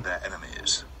right here. Of their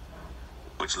enemies,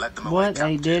 which led them away What a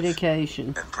captive,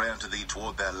 dedication. and pray unto thee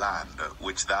toward their land,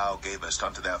 which thou gavest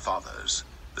unto their fathers,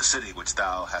 the city which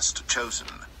thou hast chosen,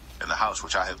 and the house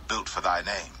which I have built for thy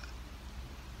name.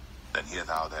 Then hear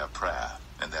thou their prayer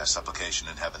and their supplication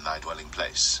in heaven, thy dwelling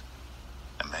place,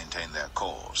 and maintain their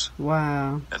cause.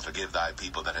 Wow. And forgive thy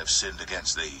people that have sinned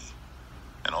against thee,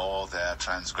 and all their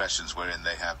transgressions wherein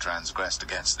they have transgressed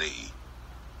against thee,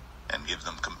 and give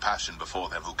them compassion before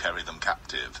them who carry them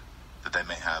captive, that they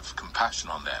may have compassion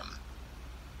on them.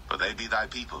 For they be thy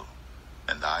people,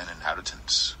 and thine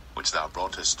inheritance, which thou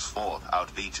broughtest forth out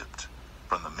of Egypt,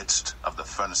 from the midst of the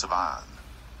furnace of iron,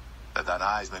 that thine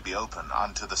eyes may be open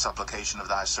unto the supplication of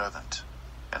thy servant,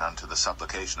 and unto the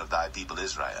supplication of thy people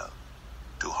Israel,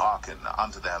 to hearken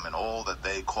unto them in all that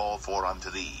they call for unto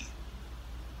thee.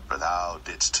 For thou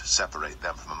didst separate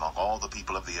them from among all the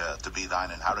people of the earth to be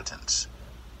thine inheritance,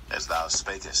 as thou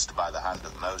spakest by the hand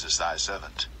of Moses thy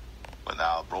servant, when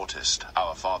thou broughtest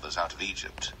our fathers out of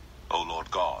Egypt, O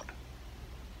Lord God.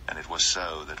 And it was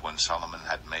so that when Solomon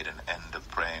had made an end of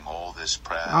praying all this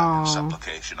prayer and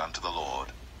supplication unto the Lord,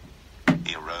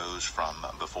 he arose from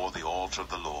before the altar of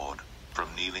the Lord,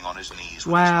 from kneeling on his knees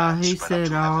with his hands he spread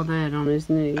said unto all heaven. that on his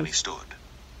knees. And he stood,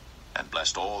 and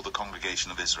blessed all the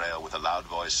congregation of Israel with a loud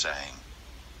voice, saying,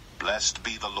 Blessed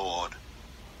be the Lord,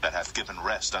 that hath given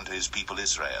rest unto his people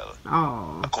Israel,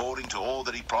 according to all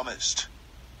that he promised.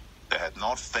 There had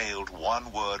not failed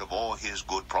one word of all his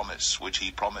good promise, which he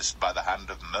promised by the hand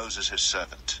of Moses his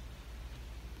servant.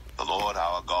 The Lord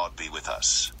our God be with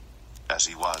us, as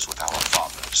he was with our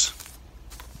fathers.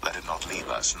 Let him not leave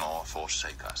us nor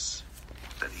forsake us,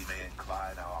 that he may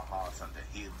incline our hearts unto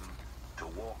him, to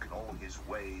walk in all his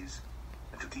ways,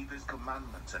 and to keep his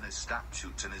commandments and his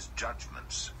statutes and his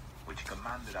judgments, which he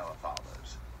commanded our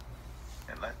fathers.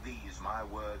 And let these my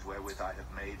words wherewith I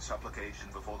have made supplication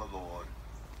before the Lord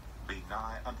be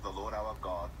nigh unto the Lord our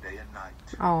God day and night,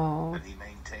 that he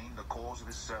maintain the cause of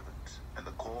his servant and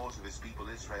the cause of his people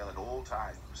Israel at all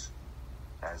times,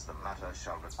 as the matter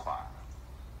shall require,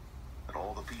 that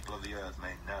all the people of the earth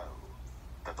may know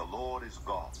that the Lord is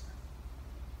God,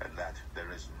 and that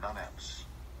there is none else.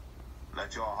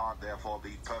 Let your heart therefore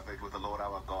be perfect with the Lord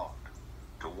our God,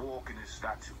 to walk in his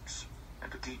statutes,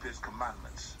 and to keep his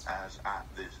commandments, as at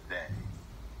this day.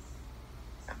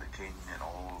 And the king and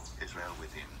all Israel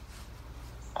with him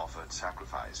offered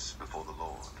sacrifice before the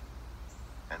Lord.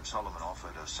 And Solomon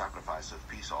offered a sacrifice of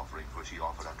peace offerings, which he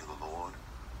offered unto the Lord,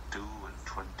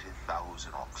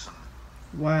 22,000 oxen,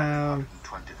 Wow.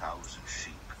 120,000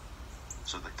 sheep.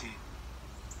 So the king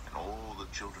and all the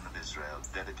children of Israel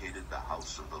dedicated the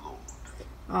house of the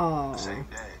Lord. The same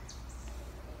day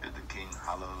did the king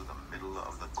hallow the middle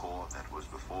of the court that was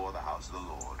before the house of the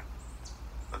Lord.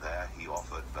 For there he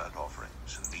offered burnt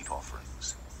offerings and meat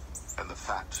offerings, and the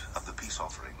fat of the peace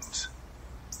offerings,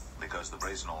 because the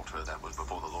brazen altar that was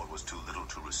before the Lord was too little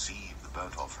to receive the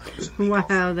burnt offerings and meat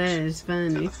offerings, that is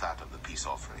and funny. the fat of the peace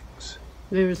offerings.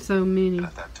 There were so many. And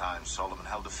at that time Solomon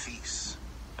held a feast,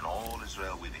 and all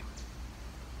Israel with him,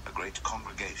 a great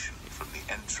congregation, from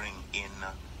the entering in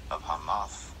of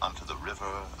Hamath unto the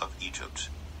river of Egypt,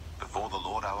 before the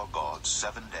Lord our God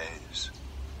 7 days,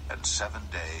 and 7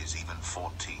 days, even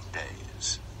 14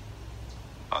 days.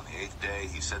 On the 8th day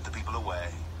he sent the people away,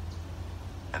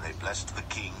 and they blessed the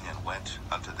king, and went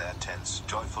unto their tents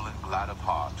joyful and glad of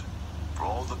heart, for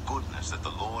all the goodness that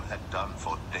the Lord had done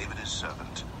for David his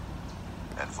servant,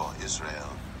 and for Israel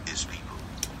his people.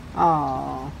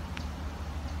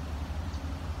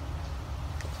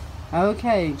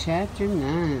 Okay, chapter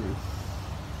 9.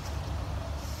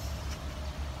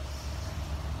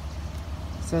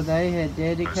 So they had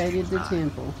dedicated the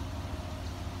temple.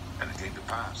 And it came to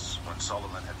pass, when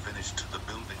Solomon had finished the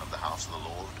building of the house of the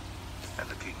Lord, and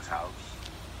the king's house,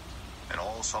 and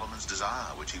all Solomon's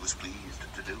desire which he was pleased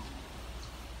to do,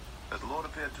 that the Lord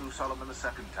appeared to Solomon the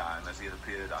second time, as he had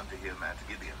appeared unto him at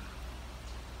Gibeon.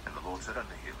 And the Lord said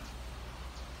unto him,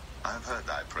 I have heard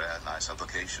thy prayer and thy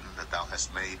supplication that thou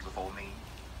hast made before me.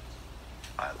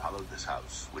 I have hallowed this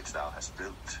house which thou hast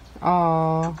built,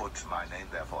 to put my name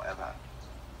there forever.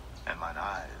 And mine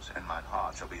eyes and mine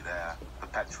heart shall be there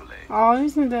perpetually.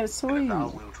 Isn't that sweet? And if thou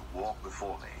wilt walk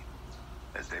before me,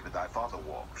 as David thy father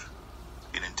walked,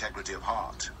 in integrity of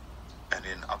heart, and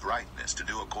in uprightness, to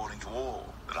do according to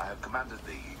all that I have commanded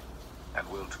thee, and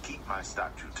wilt keep my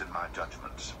statutes and my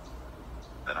judgments,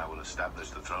 then I will establish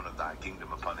the throne of thy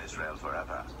kingdom upon Israel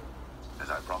forever,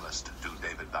 as I promised to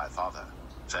David thy father,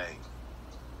 saying,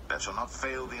 There shall not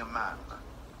fail thee a man,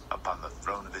 upon the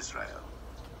throne of Israel.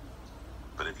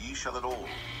 But if ye shall at all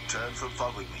turn from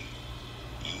following me,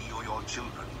 ye or your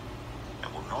children,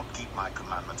 and will not keep my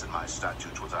commandments and my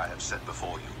statutes which I have set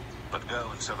before you, but go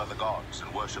and serve other gods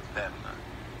and worship them,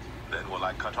 then will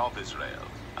I cut off Israel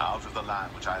out of the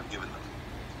land which I have given them,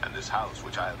 and this house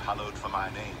which I have hallowed for my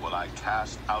name will I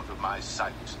cast out of my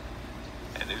sight.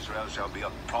 And Israel shall be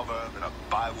a proverb and a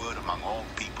byword among all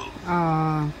people.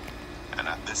 And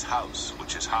at this house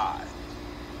which is high,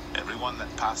 every one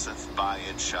that passeth by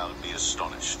it shall be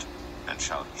astonished, and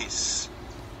shall hiss,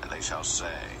 and they shall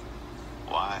say,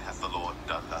 Why hath the Lord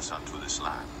done thus unto this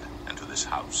land, and to this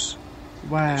house?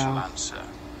 Wow. And they shall answer,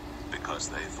 Because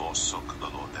they forsook the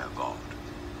Lord their God,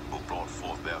 who brought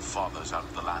forth their fathers out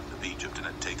of the land of Egypt, and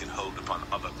had taken hold upon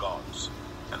other gods,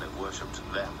 and had worshipped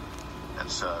them, and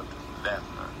served them.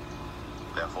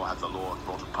 Therefore hath the Lord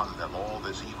brought upon them all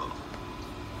this evil.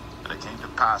 And it came to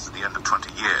pass at the end of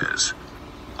 20 years,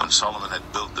 when Solomon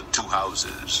had built the 2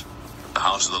 houses, the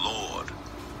house of the Lord,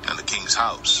 and the king's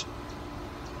house.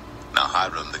 Now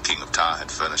Hiram the king of Tyre had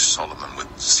furnished Solomon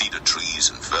with cedar trees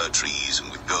and fir trees,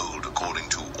 and with gold according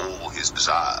to all his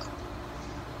desire.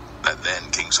 That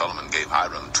then King Solomon gave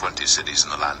Hiram 20 cities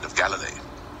in the land of Galilee.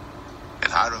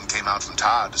 And Hiram came out from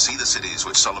Tyre to see the cities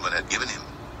which Solomon had given him,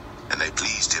 and they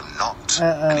pleased him not.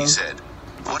 And he said,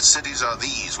 What cities are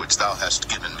these which thou hast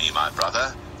given me, my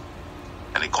brother?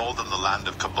 And he called them the land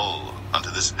of Kabul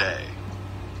unto this day.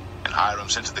 And Hiram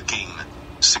sent to the king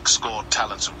 60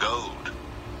 talents of gold.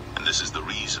 And this is the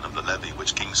reason of the levy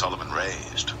which King Solomon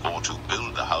raised, for to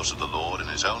build the house of the Lord in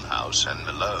his own house, and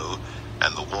Millo,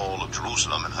 and the wall of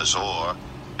Jerusalem, and Hazor,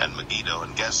 and Megiddo,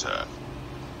 and Gezer.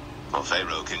 For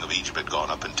Pharaoh king of Egypt had gone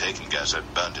up and taken Gezer,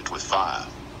 burnt it with fire,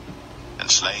 and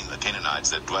slain the Canaanites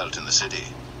that dwelt in the city,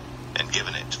 and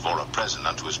given it for a present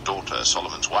unto his daughter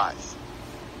Solomon's wife.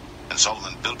 And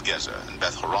Solomon built Gezer, and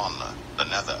Beth-horon, the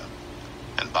nether,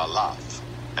 and Baalath,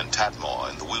 and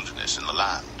Tadmor in the wilderness in the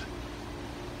land,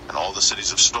 and all the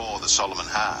cities of store that Solomon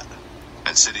had,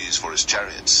 and cities for his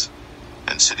chariots,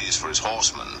 and cities for his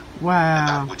horsemen. Wow. And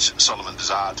that which Solomon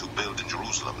desired to build in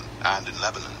Jerusalem, and in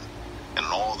Lebanon, and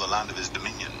in all the land of his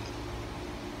dominion.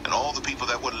 And all the people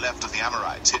that were left of the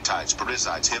Amorites, Hittites,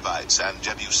 Perizzites, Hivites, and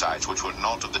Jebusites, which were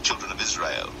not of the children of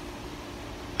Israel,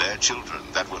 their children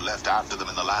that were left after them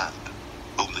in the land,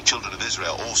 whom the children of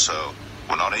Israel also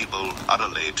were not able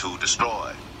utterly to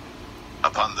destroy.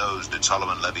 Upon those did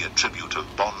Solomon levy a tribute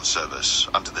of bond service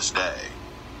unto this day.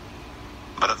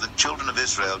 But of the children of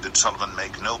Israel did Solomon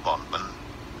make no bondmen,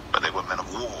 but they were men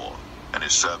of war, and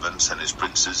his servants, and his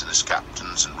princes, and his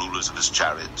captains, and rulers of his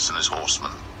chariots, and his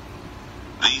horsemen.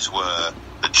 These were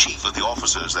the chief of the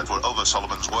officers that were over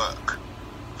Solomon's work,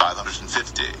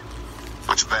 550,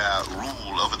 which bare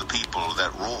rule over the people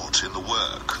that wrought in the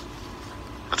work.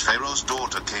 But Pharaoh's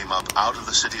daughter came up out of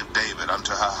the city of David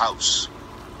unto her house,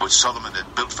 which Solomon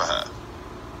had built for her.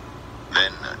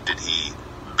 Then did he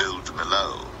build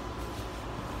Millo.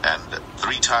 And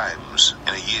 3 times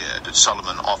in a year did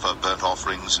Solomon offer burnt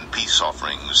offerings and peace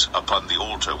offerings upon the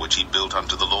altar which he built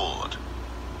unto the Lord.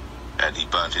 And he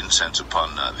burnt incense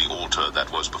upon the altar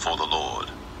that was before the Lord.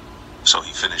 So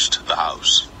he finished the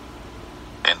house.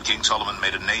 And King Solomon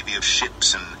made a navy of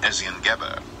ships in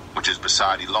Ezion-Geber, which is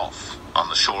beside Eloth, on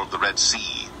the shore of the Red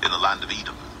Sea, in the land of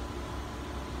Edom.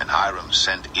 And Hiram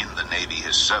sent in the navy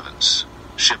his servants,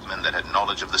 shipmen that had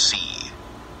knowledge of the sea,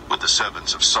 with the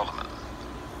servants of Solomon.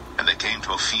 And they came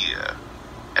to Ophir,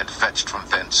 and fetched from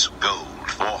thence gold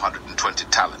 420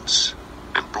 talents,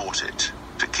 and brought it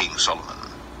to King Solomon.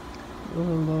 Oh,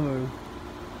 Lord.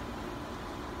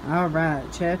 All right,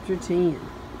 chapter 10.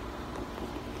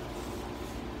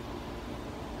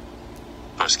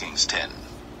 1 Kings 10.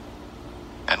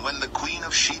 And when the queen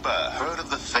of Sheba heard of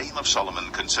the fame of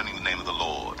Solomon concerning the name of the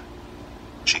Lord,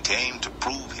 she came to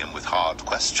prove him with hard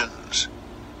questions.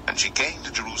 And she came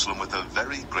to Jerusalem with a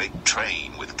very great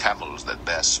train, with camels that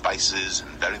bare spices,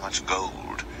 and very much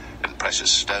gold, and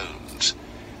precious stones.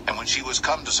 And when she was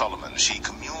come to Solomon, she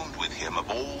communed with him of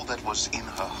all that was in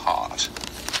her heart.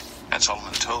 And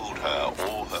Solomon told her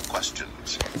all her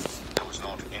questions. There was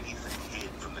not anything hid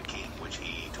from the king which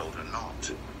he told her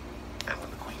not. And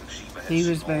when the queen of Sheba had He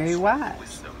was seen very also wise. the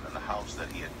wisdom and the house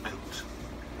that he had built,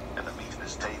 and the meat of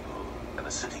his table, and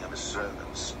the sitting of his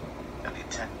servants, and the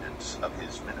attendance of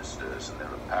his ministers, and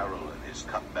their apparel, and his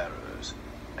cupbearers,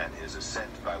 and his ascent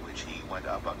by which he went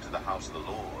up unto the house of the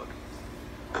Lord,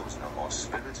 there was no more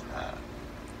spirit in her.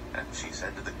 And she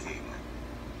said to the king,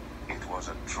 It was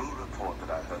a true report that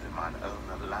I heard in mine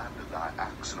own land of thy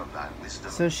acts and of thy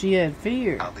wisdom. So she had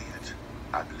fear. Howbeit,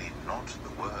 I believed not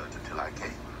the word until I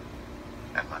came.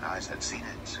 And mine eyes had seen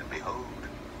it, and behold,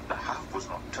 the half was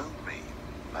not told me.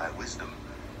 My wisdom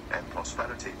and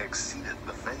prosperity exceeded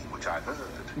the fame which I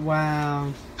heard.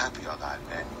 Wow. Happy are thy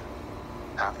men.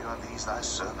 Happy are these thy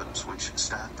servants which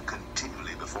stand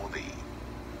continually before thee,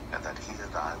 and that hear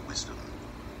thy wisdom.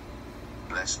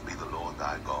 Blessed be the Lord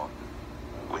thy God,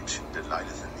 which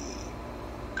delighteth in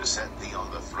thee, to set thee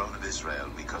on the throne of Israel,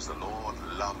 because the Lord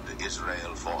loved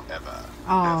Israel forever.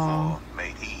 Therefore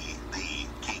made he thee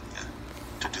king,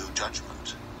 to do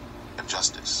judgment and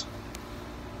justice.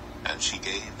 And she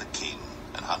gave the king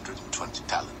 120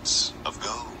 talents of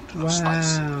gold, of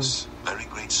spices, very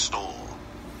great store,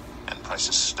 and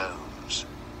precious stones.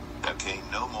 There came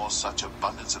no more such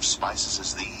abundance of spices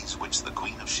as these, which the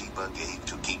queen of Sheba gave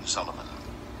to King Solomon.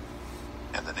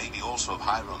 And the navy also of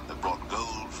Hiram that brought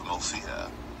gold from Ophir,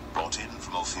 brought in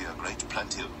from Ophir great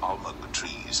plenty of almug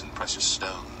trees and precious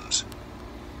stones.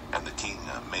 And the king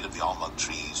made of the almug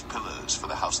trees pillars for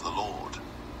the house of the Lord,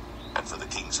 and for the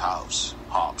king's house,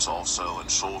 harps also,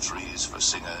 and psalteries for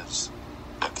singers.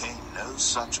 There came no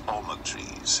such almug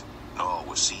trees, nor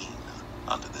were seen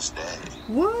unto this day.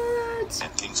 What?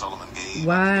 And King Solomon gave unto the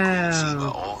queen of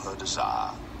Sheba all her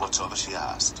desire, whatsoever she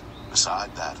asked,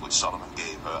 beside that which Solomon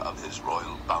gave her of his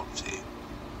royal bounty.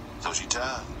 So she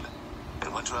turned,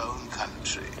 and went to her own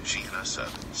country, she and her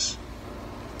servants.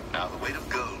 Now the weight of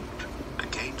gold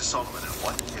that came to Solomon in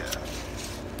 1 year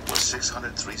was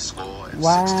 603 score and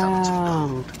 6 talents of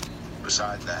gold.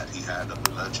 Beside that he had of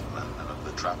the merchantmen, and of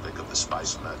the traffic of the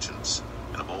spice merchants,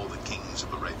 and of all the kings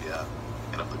of Arabia,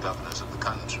 and of the governors of the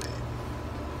country.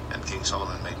 And King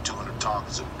Solomon made 200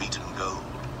 targets of beaten gold.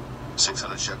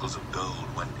 600 shekels of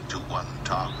gold went into one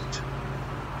target.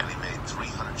 And he made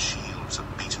 300 shields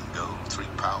of beaten gold. 3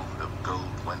 pound of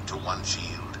gold went to one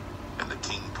shield. And the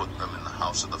king put them in the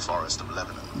house of the forest of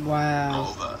Lebanon. Wow.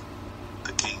 Moreover,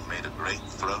 the king made a great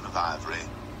throne of ivory,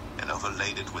 and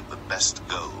overlaid it with the best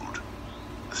gold.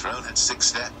 The throne had 6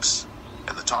 steps,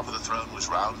 and the top of the throne was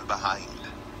round and behind.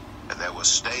 And there were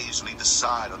stays on either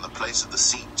side on the place of the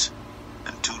seat.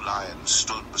 And 2 lions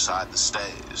stood beside the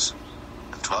stays.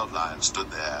 And 12 lions stood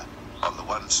there on the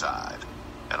one side,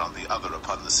 and on the other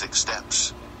upon the 6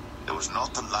 steps. There was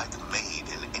not the like made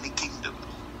in any kingdom.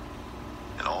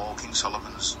 And all King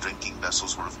Solomon's drinking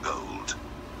vessels were of gold,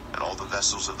 and all the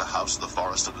vessels of the house of the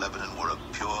forest of Lebanon were of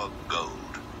pure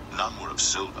gold. None were of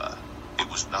silver. It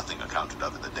was nothing accounted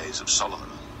of in the days of Solomon.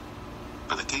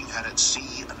 For the king had at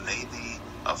sea a navy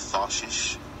of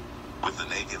Tarshish, with the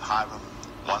navy of Hiram.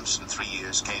 Once in 3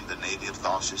 years came the navy of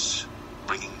Tarshish,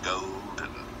 bringing gold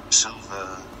and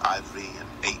silver, ivory, and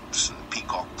apes and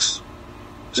peacocks.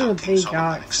 So King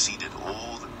Solomon exceeded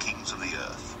all the kings of the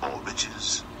earth for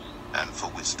riches and for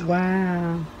wisdom.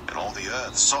 Wow. And all the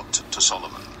earth sought to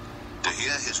Solomon to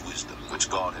hear his wisdom, which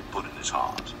God had put in his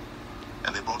heart.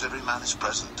 And they brought every man his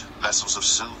present, vessels of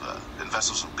silver, and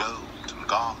vessels of gold, and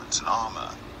garments, and armor,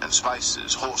 and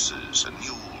spices, horses, and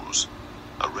mules,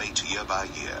 a rate year by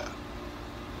year.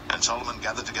 And Solomon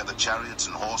gathered together chariots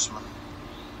and horsemen,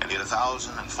 and he had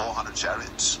 1,400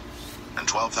 chariots, and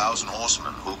 12,000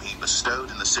 horsemen, whom he bestowed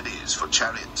in the cities for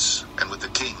chariots, and with the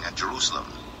king at Jerusalem.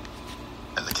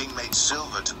 And the king made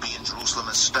silver to be in Jerusalem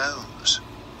as stones,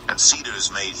 and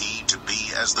cedars made he to be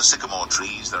as the sycamore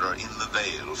trees that are in the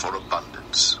vale for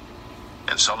abundance.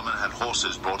 And Solomon had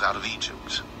horses brought out of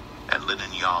Egypt, and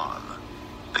linen yarn.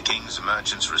 The king's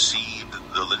merchants received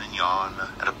the linen yarn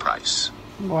at a price.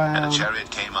 Wow. And a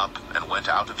chariot came up and went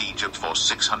out of Egypt for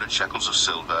 600 shekels of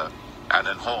silver, and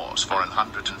an horse for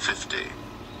 150.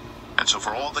 And so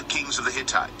for all the kings of the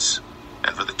Hittites,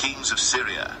 and for the kings of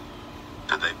Syria,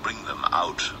 did they bring them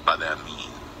out by their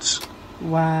means.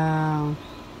 Wow.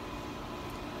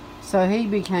 So he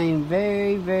became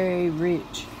very, very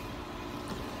rich.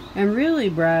 And really,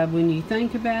 Bride, when you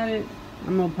think about it,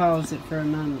 I'm going to pause it for a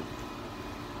moment.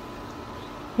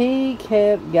 He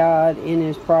kept God in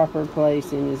his proper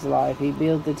place in his life. He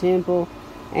built the temple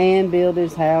and built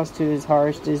his house to his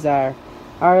heart's desire.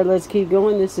 All right, let's keep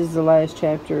going. This is the last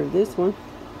chapter of this one.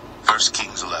 1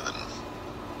 Kings 11.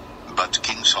 But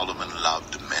King Solomon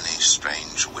loved many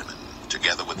strange women,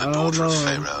 together with the daughter of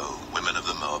Pharaoh, women of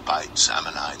the Moabites,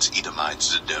 Ammonites,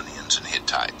 Edomites, Zidonians, and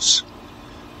Hittites.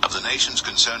 Of the nations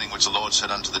concerning which the Lord said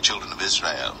unto the children of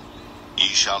Israel, Ye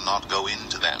shall not go in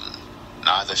to them,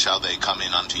 neither shall they come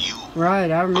in unto you. Right,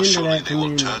 I remember that. For surely that they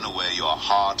will turn away your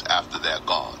heart after their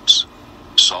gods.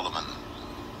 Solomon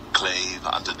clave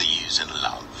unto these in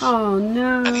love. Oh,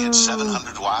 no. And he had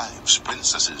 700 wives,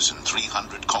 princesses, and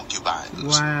 300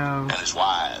 concubines. Wow. And his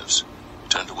wives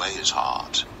turned away his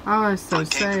heart. Oh, it's so For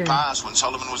it came sad. to pass when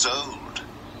Solomon was old,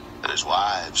 that his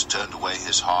wives turned away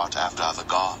his heart after other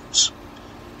gods.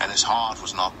 And his heart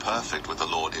was not perfect with the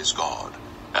Lord his God,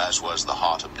 as was the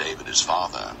heart of David his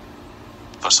father.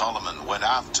 For Solomon went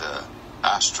after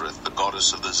Ashtoreth, the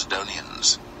goddess of the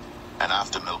Zidonians, and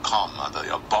after Milcom,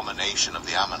 the abomination of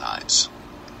the Ammonites.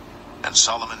 And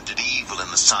Solomon did evil in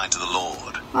the sight of the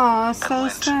Lord, Oh, so and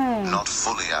went sad. not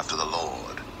fully after the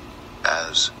Lord,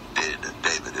 as did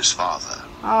David his father.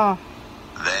 Oh,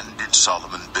 Then did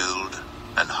Solomon build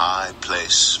an high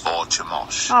place for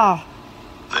Chemosh, oh,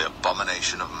 the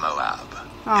abomination of Moab,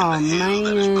 Oh, in the hill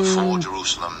that is before man.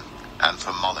 Jerusalem, and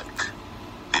for Moloch,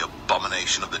 the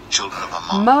abomination of the children of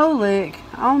Ammon. Molech.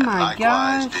 Oh And my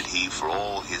likewise gosh. did he for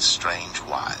all his strange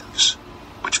wives,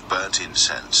 which burnt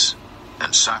incense,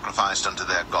 and sacrificed unto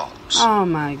their gods. Oh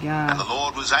my And the God.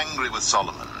 Lord was angry with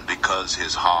Solomon, because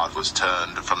his heart was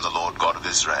turned from the Lord God of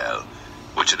Israel,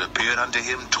 which had appeared unto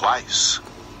him twice,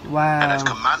 and had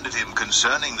Wow. commanded him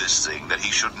concerning this thing, that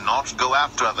he should not go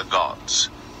after other gods.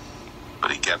 But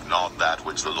he kept not that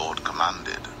which the Lord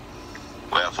commanded.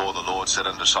 Wherefore the Lord said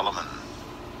unto Solomon,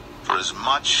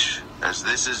 Forasmuch as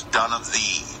this is done of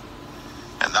thee,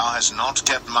 and thou hast not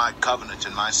kept my covenant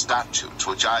and my statutes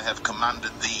which I have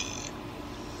commanded thee,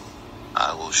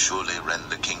 I will surely rend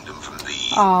the kingdom from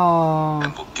thee, Oh.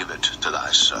 and will give it to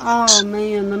thy servants. Oh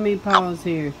man, let me pause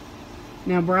here.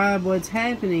 Now, Bride, what's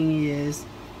happening is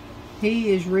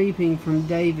he is reaping from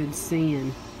David's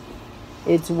sin.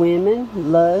 It's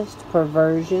women, lust,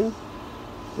 perversion,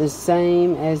 the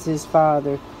same as his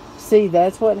father. See,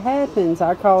 that's what happens.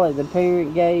 I call it the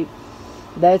parent gate.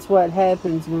 That's what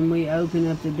happens when we open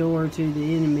up the door to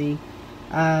the enemy.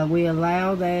 We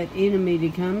allow that enemy to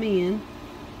come in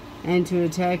and to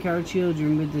attack our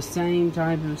children with the same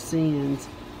type of sins.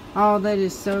 Oh, that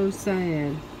is so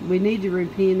sad. We need to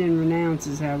repent and renounce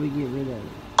is how we get rid of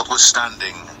it.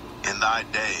 Notwithstanding, in thy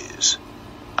days,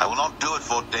 I will not do it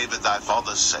for David thy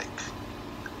father's sake,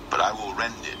 but I will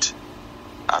rend it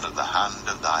out of the hand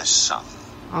of thy son.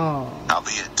 Oh,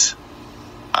 Howbeit,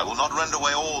 I will not rend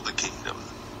away all the kingdom,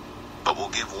 but will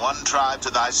give one tribe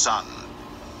to thy son,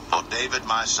 for David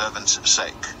my servant's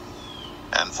sake,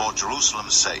 and for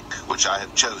Jerusalem's sake, which I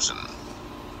have chosen.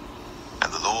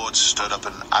 And the Lord stirred up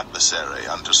an adversary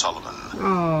unto Solomon,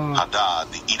 oh,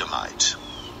 Hadad the Edomite.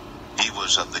 He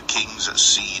was of the king's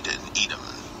seed in Edom.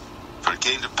 For it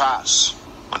came to pass,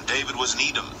 when David was in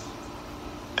Edom,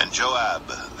 and Joab,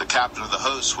 the captain of the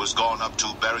host, was gone up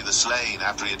to bury the slain,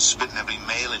 after he had smitten every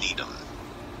male in Edom.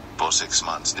 For 6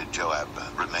 months did Joab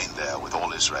remain there with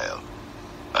all Israel,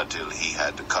 until he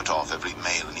had cut off every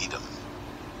male in Edom.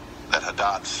 That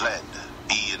Hadad fled,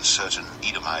 he and certain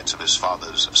Edomites of his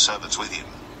father's servants with him,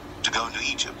 to go into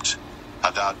Egypt,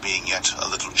 Hadad being yet a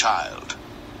little child.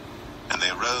 And they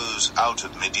arose out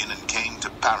of Midian and came to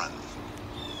Paran.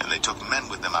 And they took men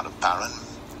with them out of Paran,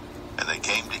 and they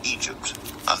came to Egypt,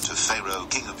 unto Pharaoh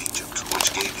king of Egypt,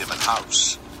 which gave him an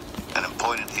house, and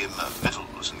appointed him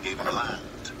victuals, and gave him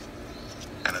land.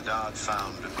 And Hadad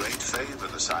found a great favor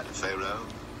in the sight of Pharaoh,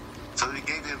 so that he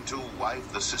gave him to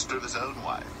wife the sister of his own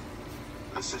wife,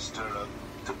 the sister of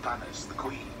Tahpenes the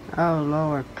queen. oh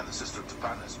Lord. And the sister of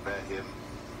Tahpenes bare him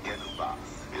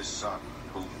Genubath, his son,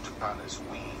 whom Tahpenes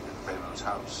weaned in Pharaoh's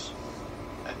house.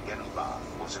 And Genubath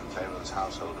was in Pharaoh's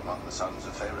household among the sons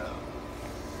of Pharaoh.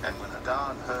 And when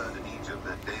Hadad heard in Egypt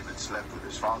that David slept with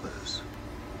his fathers,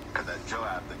 and that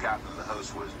Joab the captain of the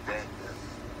host was dead,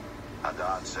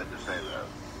 Hadad said to Pharaoh,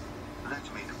 Let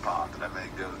me depart, that I may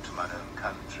go to mine own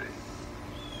country.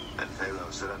 Then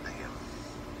Pharaoh said unto him,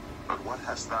 But what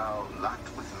hast thou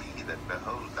lacked with me, that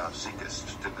behold thou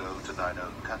seekest to go to thine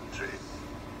own country?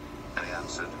 And he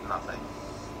answered, Nothing.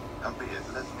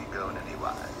 Howbeit, let me go in any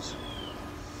wise.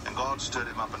 And God stirred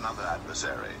him up another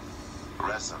adversary,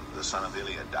 Rezin the son of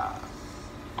Eliadah,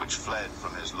 which fled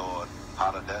from his lord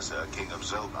Hadadezer king of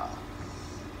Zobah.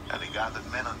 And he gathered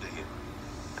men unto him,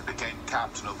 and became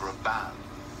captain over a band,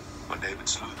 when David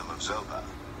slew them of Zobah.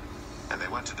 And they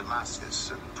went to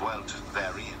Damascus, and dwelt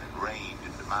therein, and reigned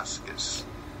in Damascus.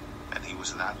 And he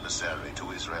was an adversary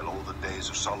to Israel all the days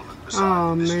of Solomon,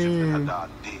 beside Oh, the mischief man. that Hadad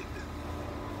did.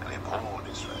 And he abhorred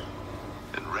Israel,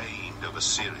 and reigned over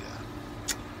Syria.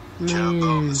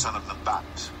 Jeroboam the son of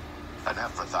Nebat, an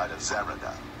Ephrathite of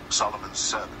Zeradah, Solomon's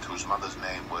servant, whose mother's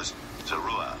name was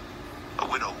Zeruiah, a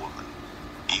widow woman,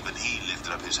 even he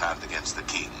lifted up his hand against the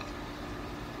king.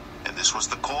 And this was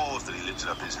the cause that he lifted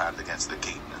up his hand against the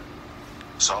king.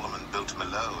 Solomon built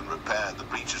Millo and repaired the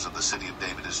breaches of the city of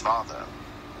David his father.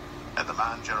 And the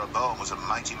man Jeroboam was a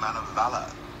mighty man of valor.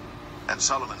 And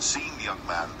Solomon, seeing the young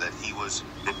man that he was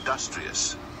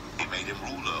industrious, he made him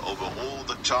ruler over all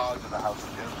the charge of the house of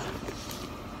Joseph.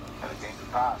 And it came to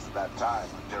pass at that time,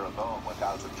 when Jeroboam went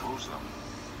out of Jerusalem,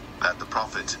 that the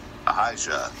prophet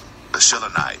Ahijah the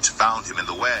Shilonite found him in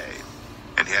the way,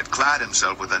 And he had clad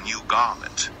himself with a new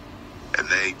garment. And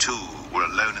they too were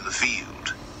alone in the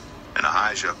field. And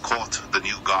Ahijah caught the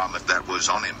new garment that was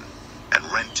on him,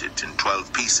 and rent it in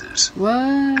 12 pieces. What?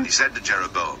 And he said to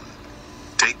Jeroboam,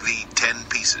 Take thee 10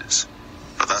 pieces,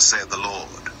 for thus saith the Lord,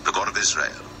 the God of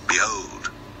Israel,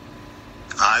 Behold,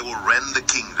 I will rend the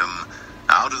kingdom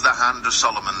out of the hand of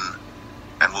Solomon,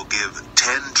 and will give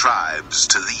 10 tribes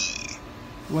to thee.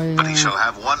 Well, But he shall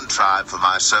have 1 tribe for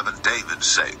my servant David's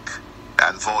sake,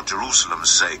 and for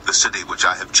Jerusalem's sake, the city which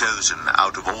I have chosen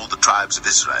out of all the tribes of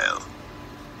Israel,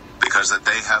 because that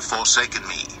they have forsaken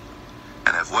me,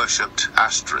 and have worshipped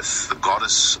Ashtoreth, the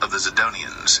goddess of the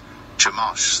Zidonians,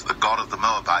 Chemosh, the god of the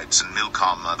Moabites, and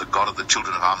Milcom, the god of the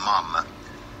children of Ammon,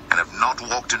 and have not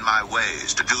walked in my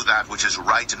ways, to do that which is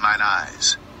right in mine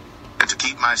eyes, and to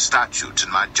keep my statutes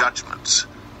and my judgments,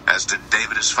 as did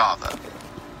David his father.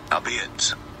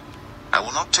 Howbeit, I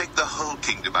will not take the whole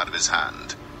kingdom out of his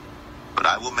hand, but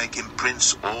I will make him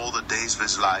prince all the days of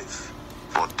his life,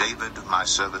 for David my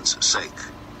servant's sake,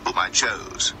 whom I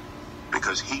chose,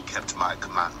 because he kept my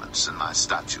commandments and my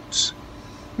statutes.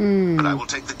 But I will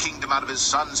take the kingdom out of his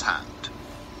son's hand,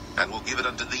 and will give it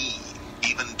unto thee,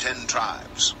 even 10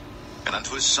 tribes. And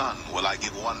unto his son will I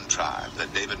give 1 tribe,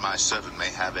 that David my servant may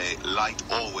have a light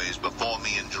always before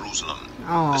me in Jerusalem,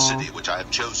 the city which I have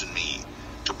chosen me,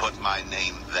 to put my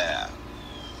name there.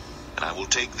 And I will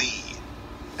take thee,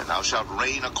 and thou shalt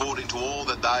reign according to all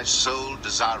that thy soul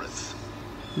desireth,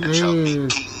 and shalt be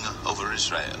king over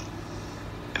Israel.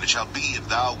 And it shall be, if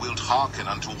thou wilt hearken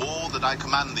unto all that I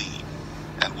command thee,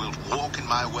 and wilt walk in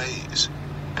my ways,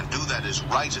 and do that is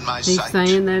right in my he's sight,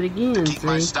 saying that again, to keep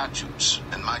my see? statutes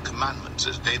and my commandments,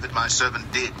 as David my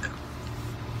servant did,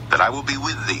 that I will be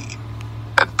with thee,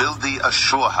 and build thee a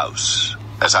sure house,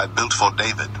 as I built for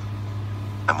David,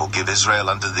 and will give Israel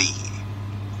unto thee.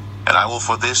 And I will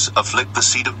for this afflict the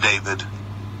seed of David,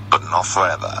 but not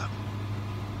forever.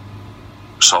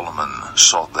 Solomon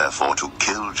sought therefore to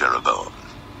kill Jeroboam.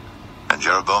 And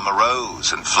Jeroboam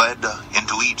arose and fled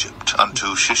into Egypt unto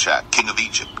Shishak king of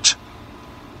Egypt,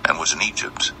 and was in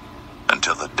Egypt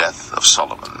until the death of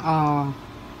Solomon. Oh,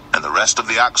 And the rest of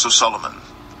the acts of Solomon,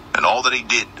 and all that he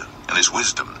did, and his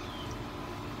wisdom,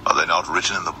 are they not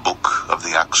written in the book of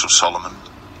the acts of Solomon?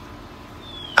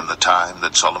 And the time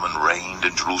that Solomon reigned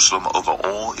in Jerusalem over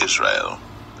all Israel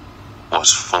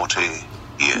was 40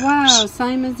 years. wow,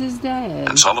 same as his dad.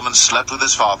 And Solomon slept with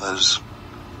his fathers,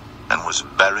 and was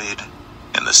buried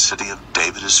in the city of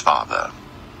David his father.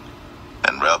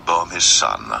 And Rehoboam his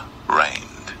son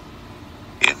reigned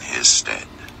in his stead.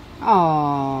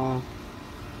 Oh.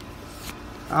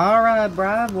 All right,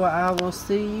 Bride. Well, I will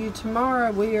see you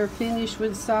tomorrow. We are finished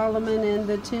with Solomon and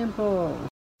the temple.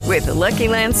 With the Lucky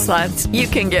Land Slots, you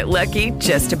can get lucky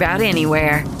just about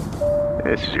anywhere.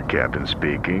 This is your captain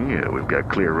speaking. We've got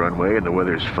clear runway and the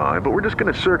weather's fine, but we're just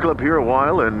going to circle up here a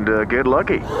while and get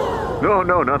lucky.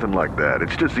 No, nothing like that.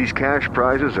 It's just these cash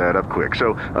prizes add up quick.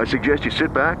 So I suggest you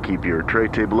sit back, keep your tray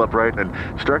table upright, and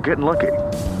start getting lucky.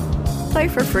 Play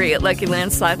for free at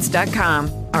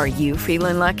LuckyLandSlots.com. Are you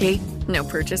feeling lucky? No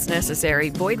purchase necessary.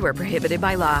 Void where prohibited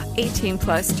by law.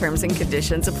 18+ terms and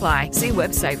conditions apply. See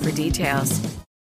website for details.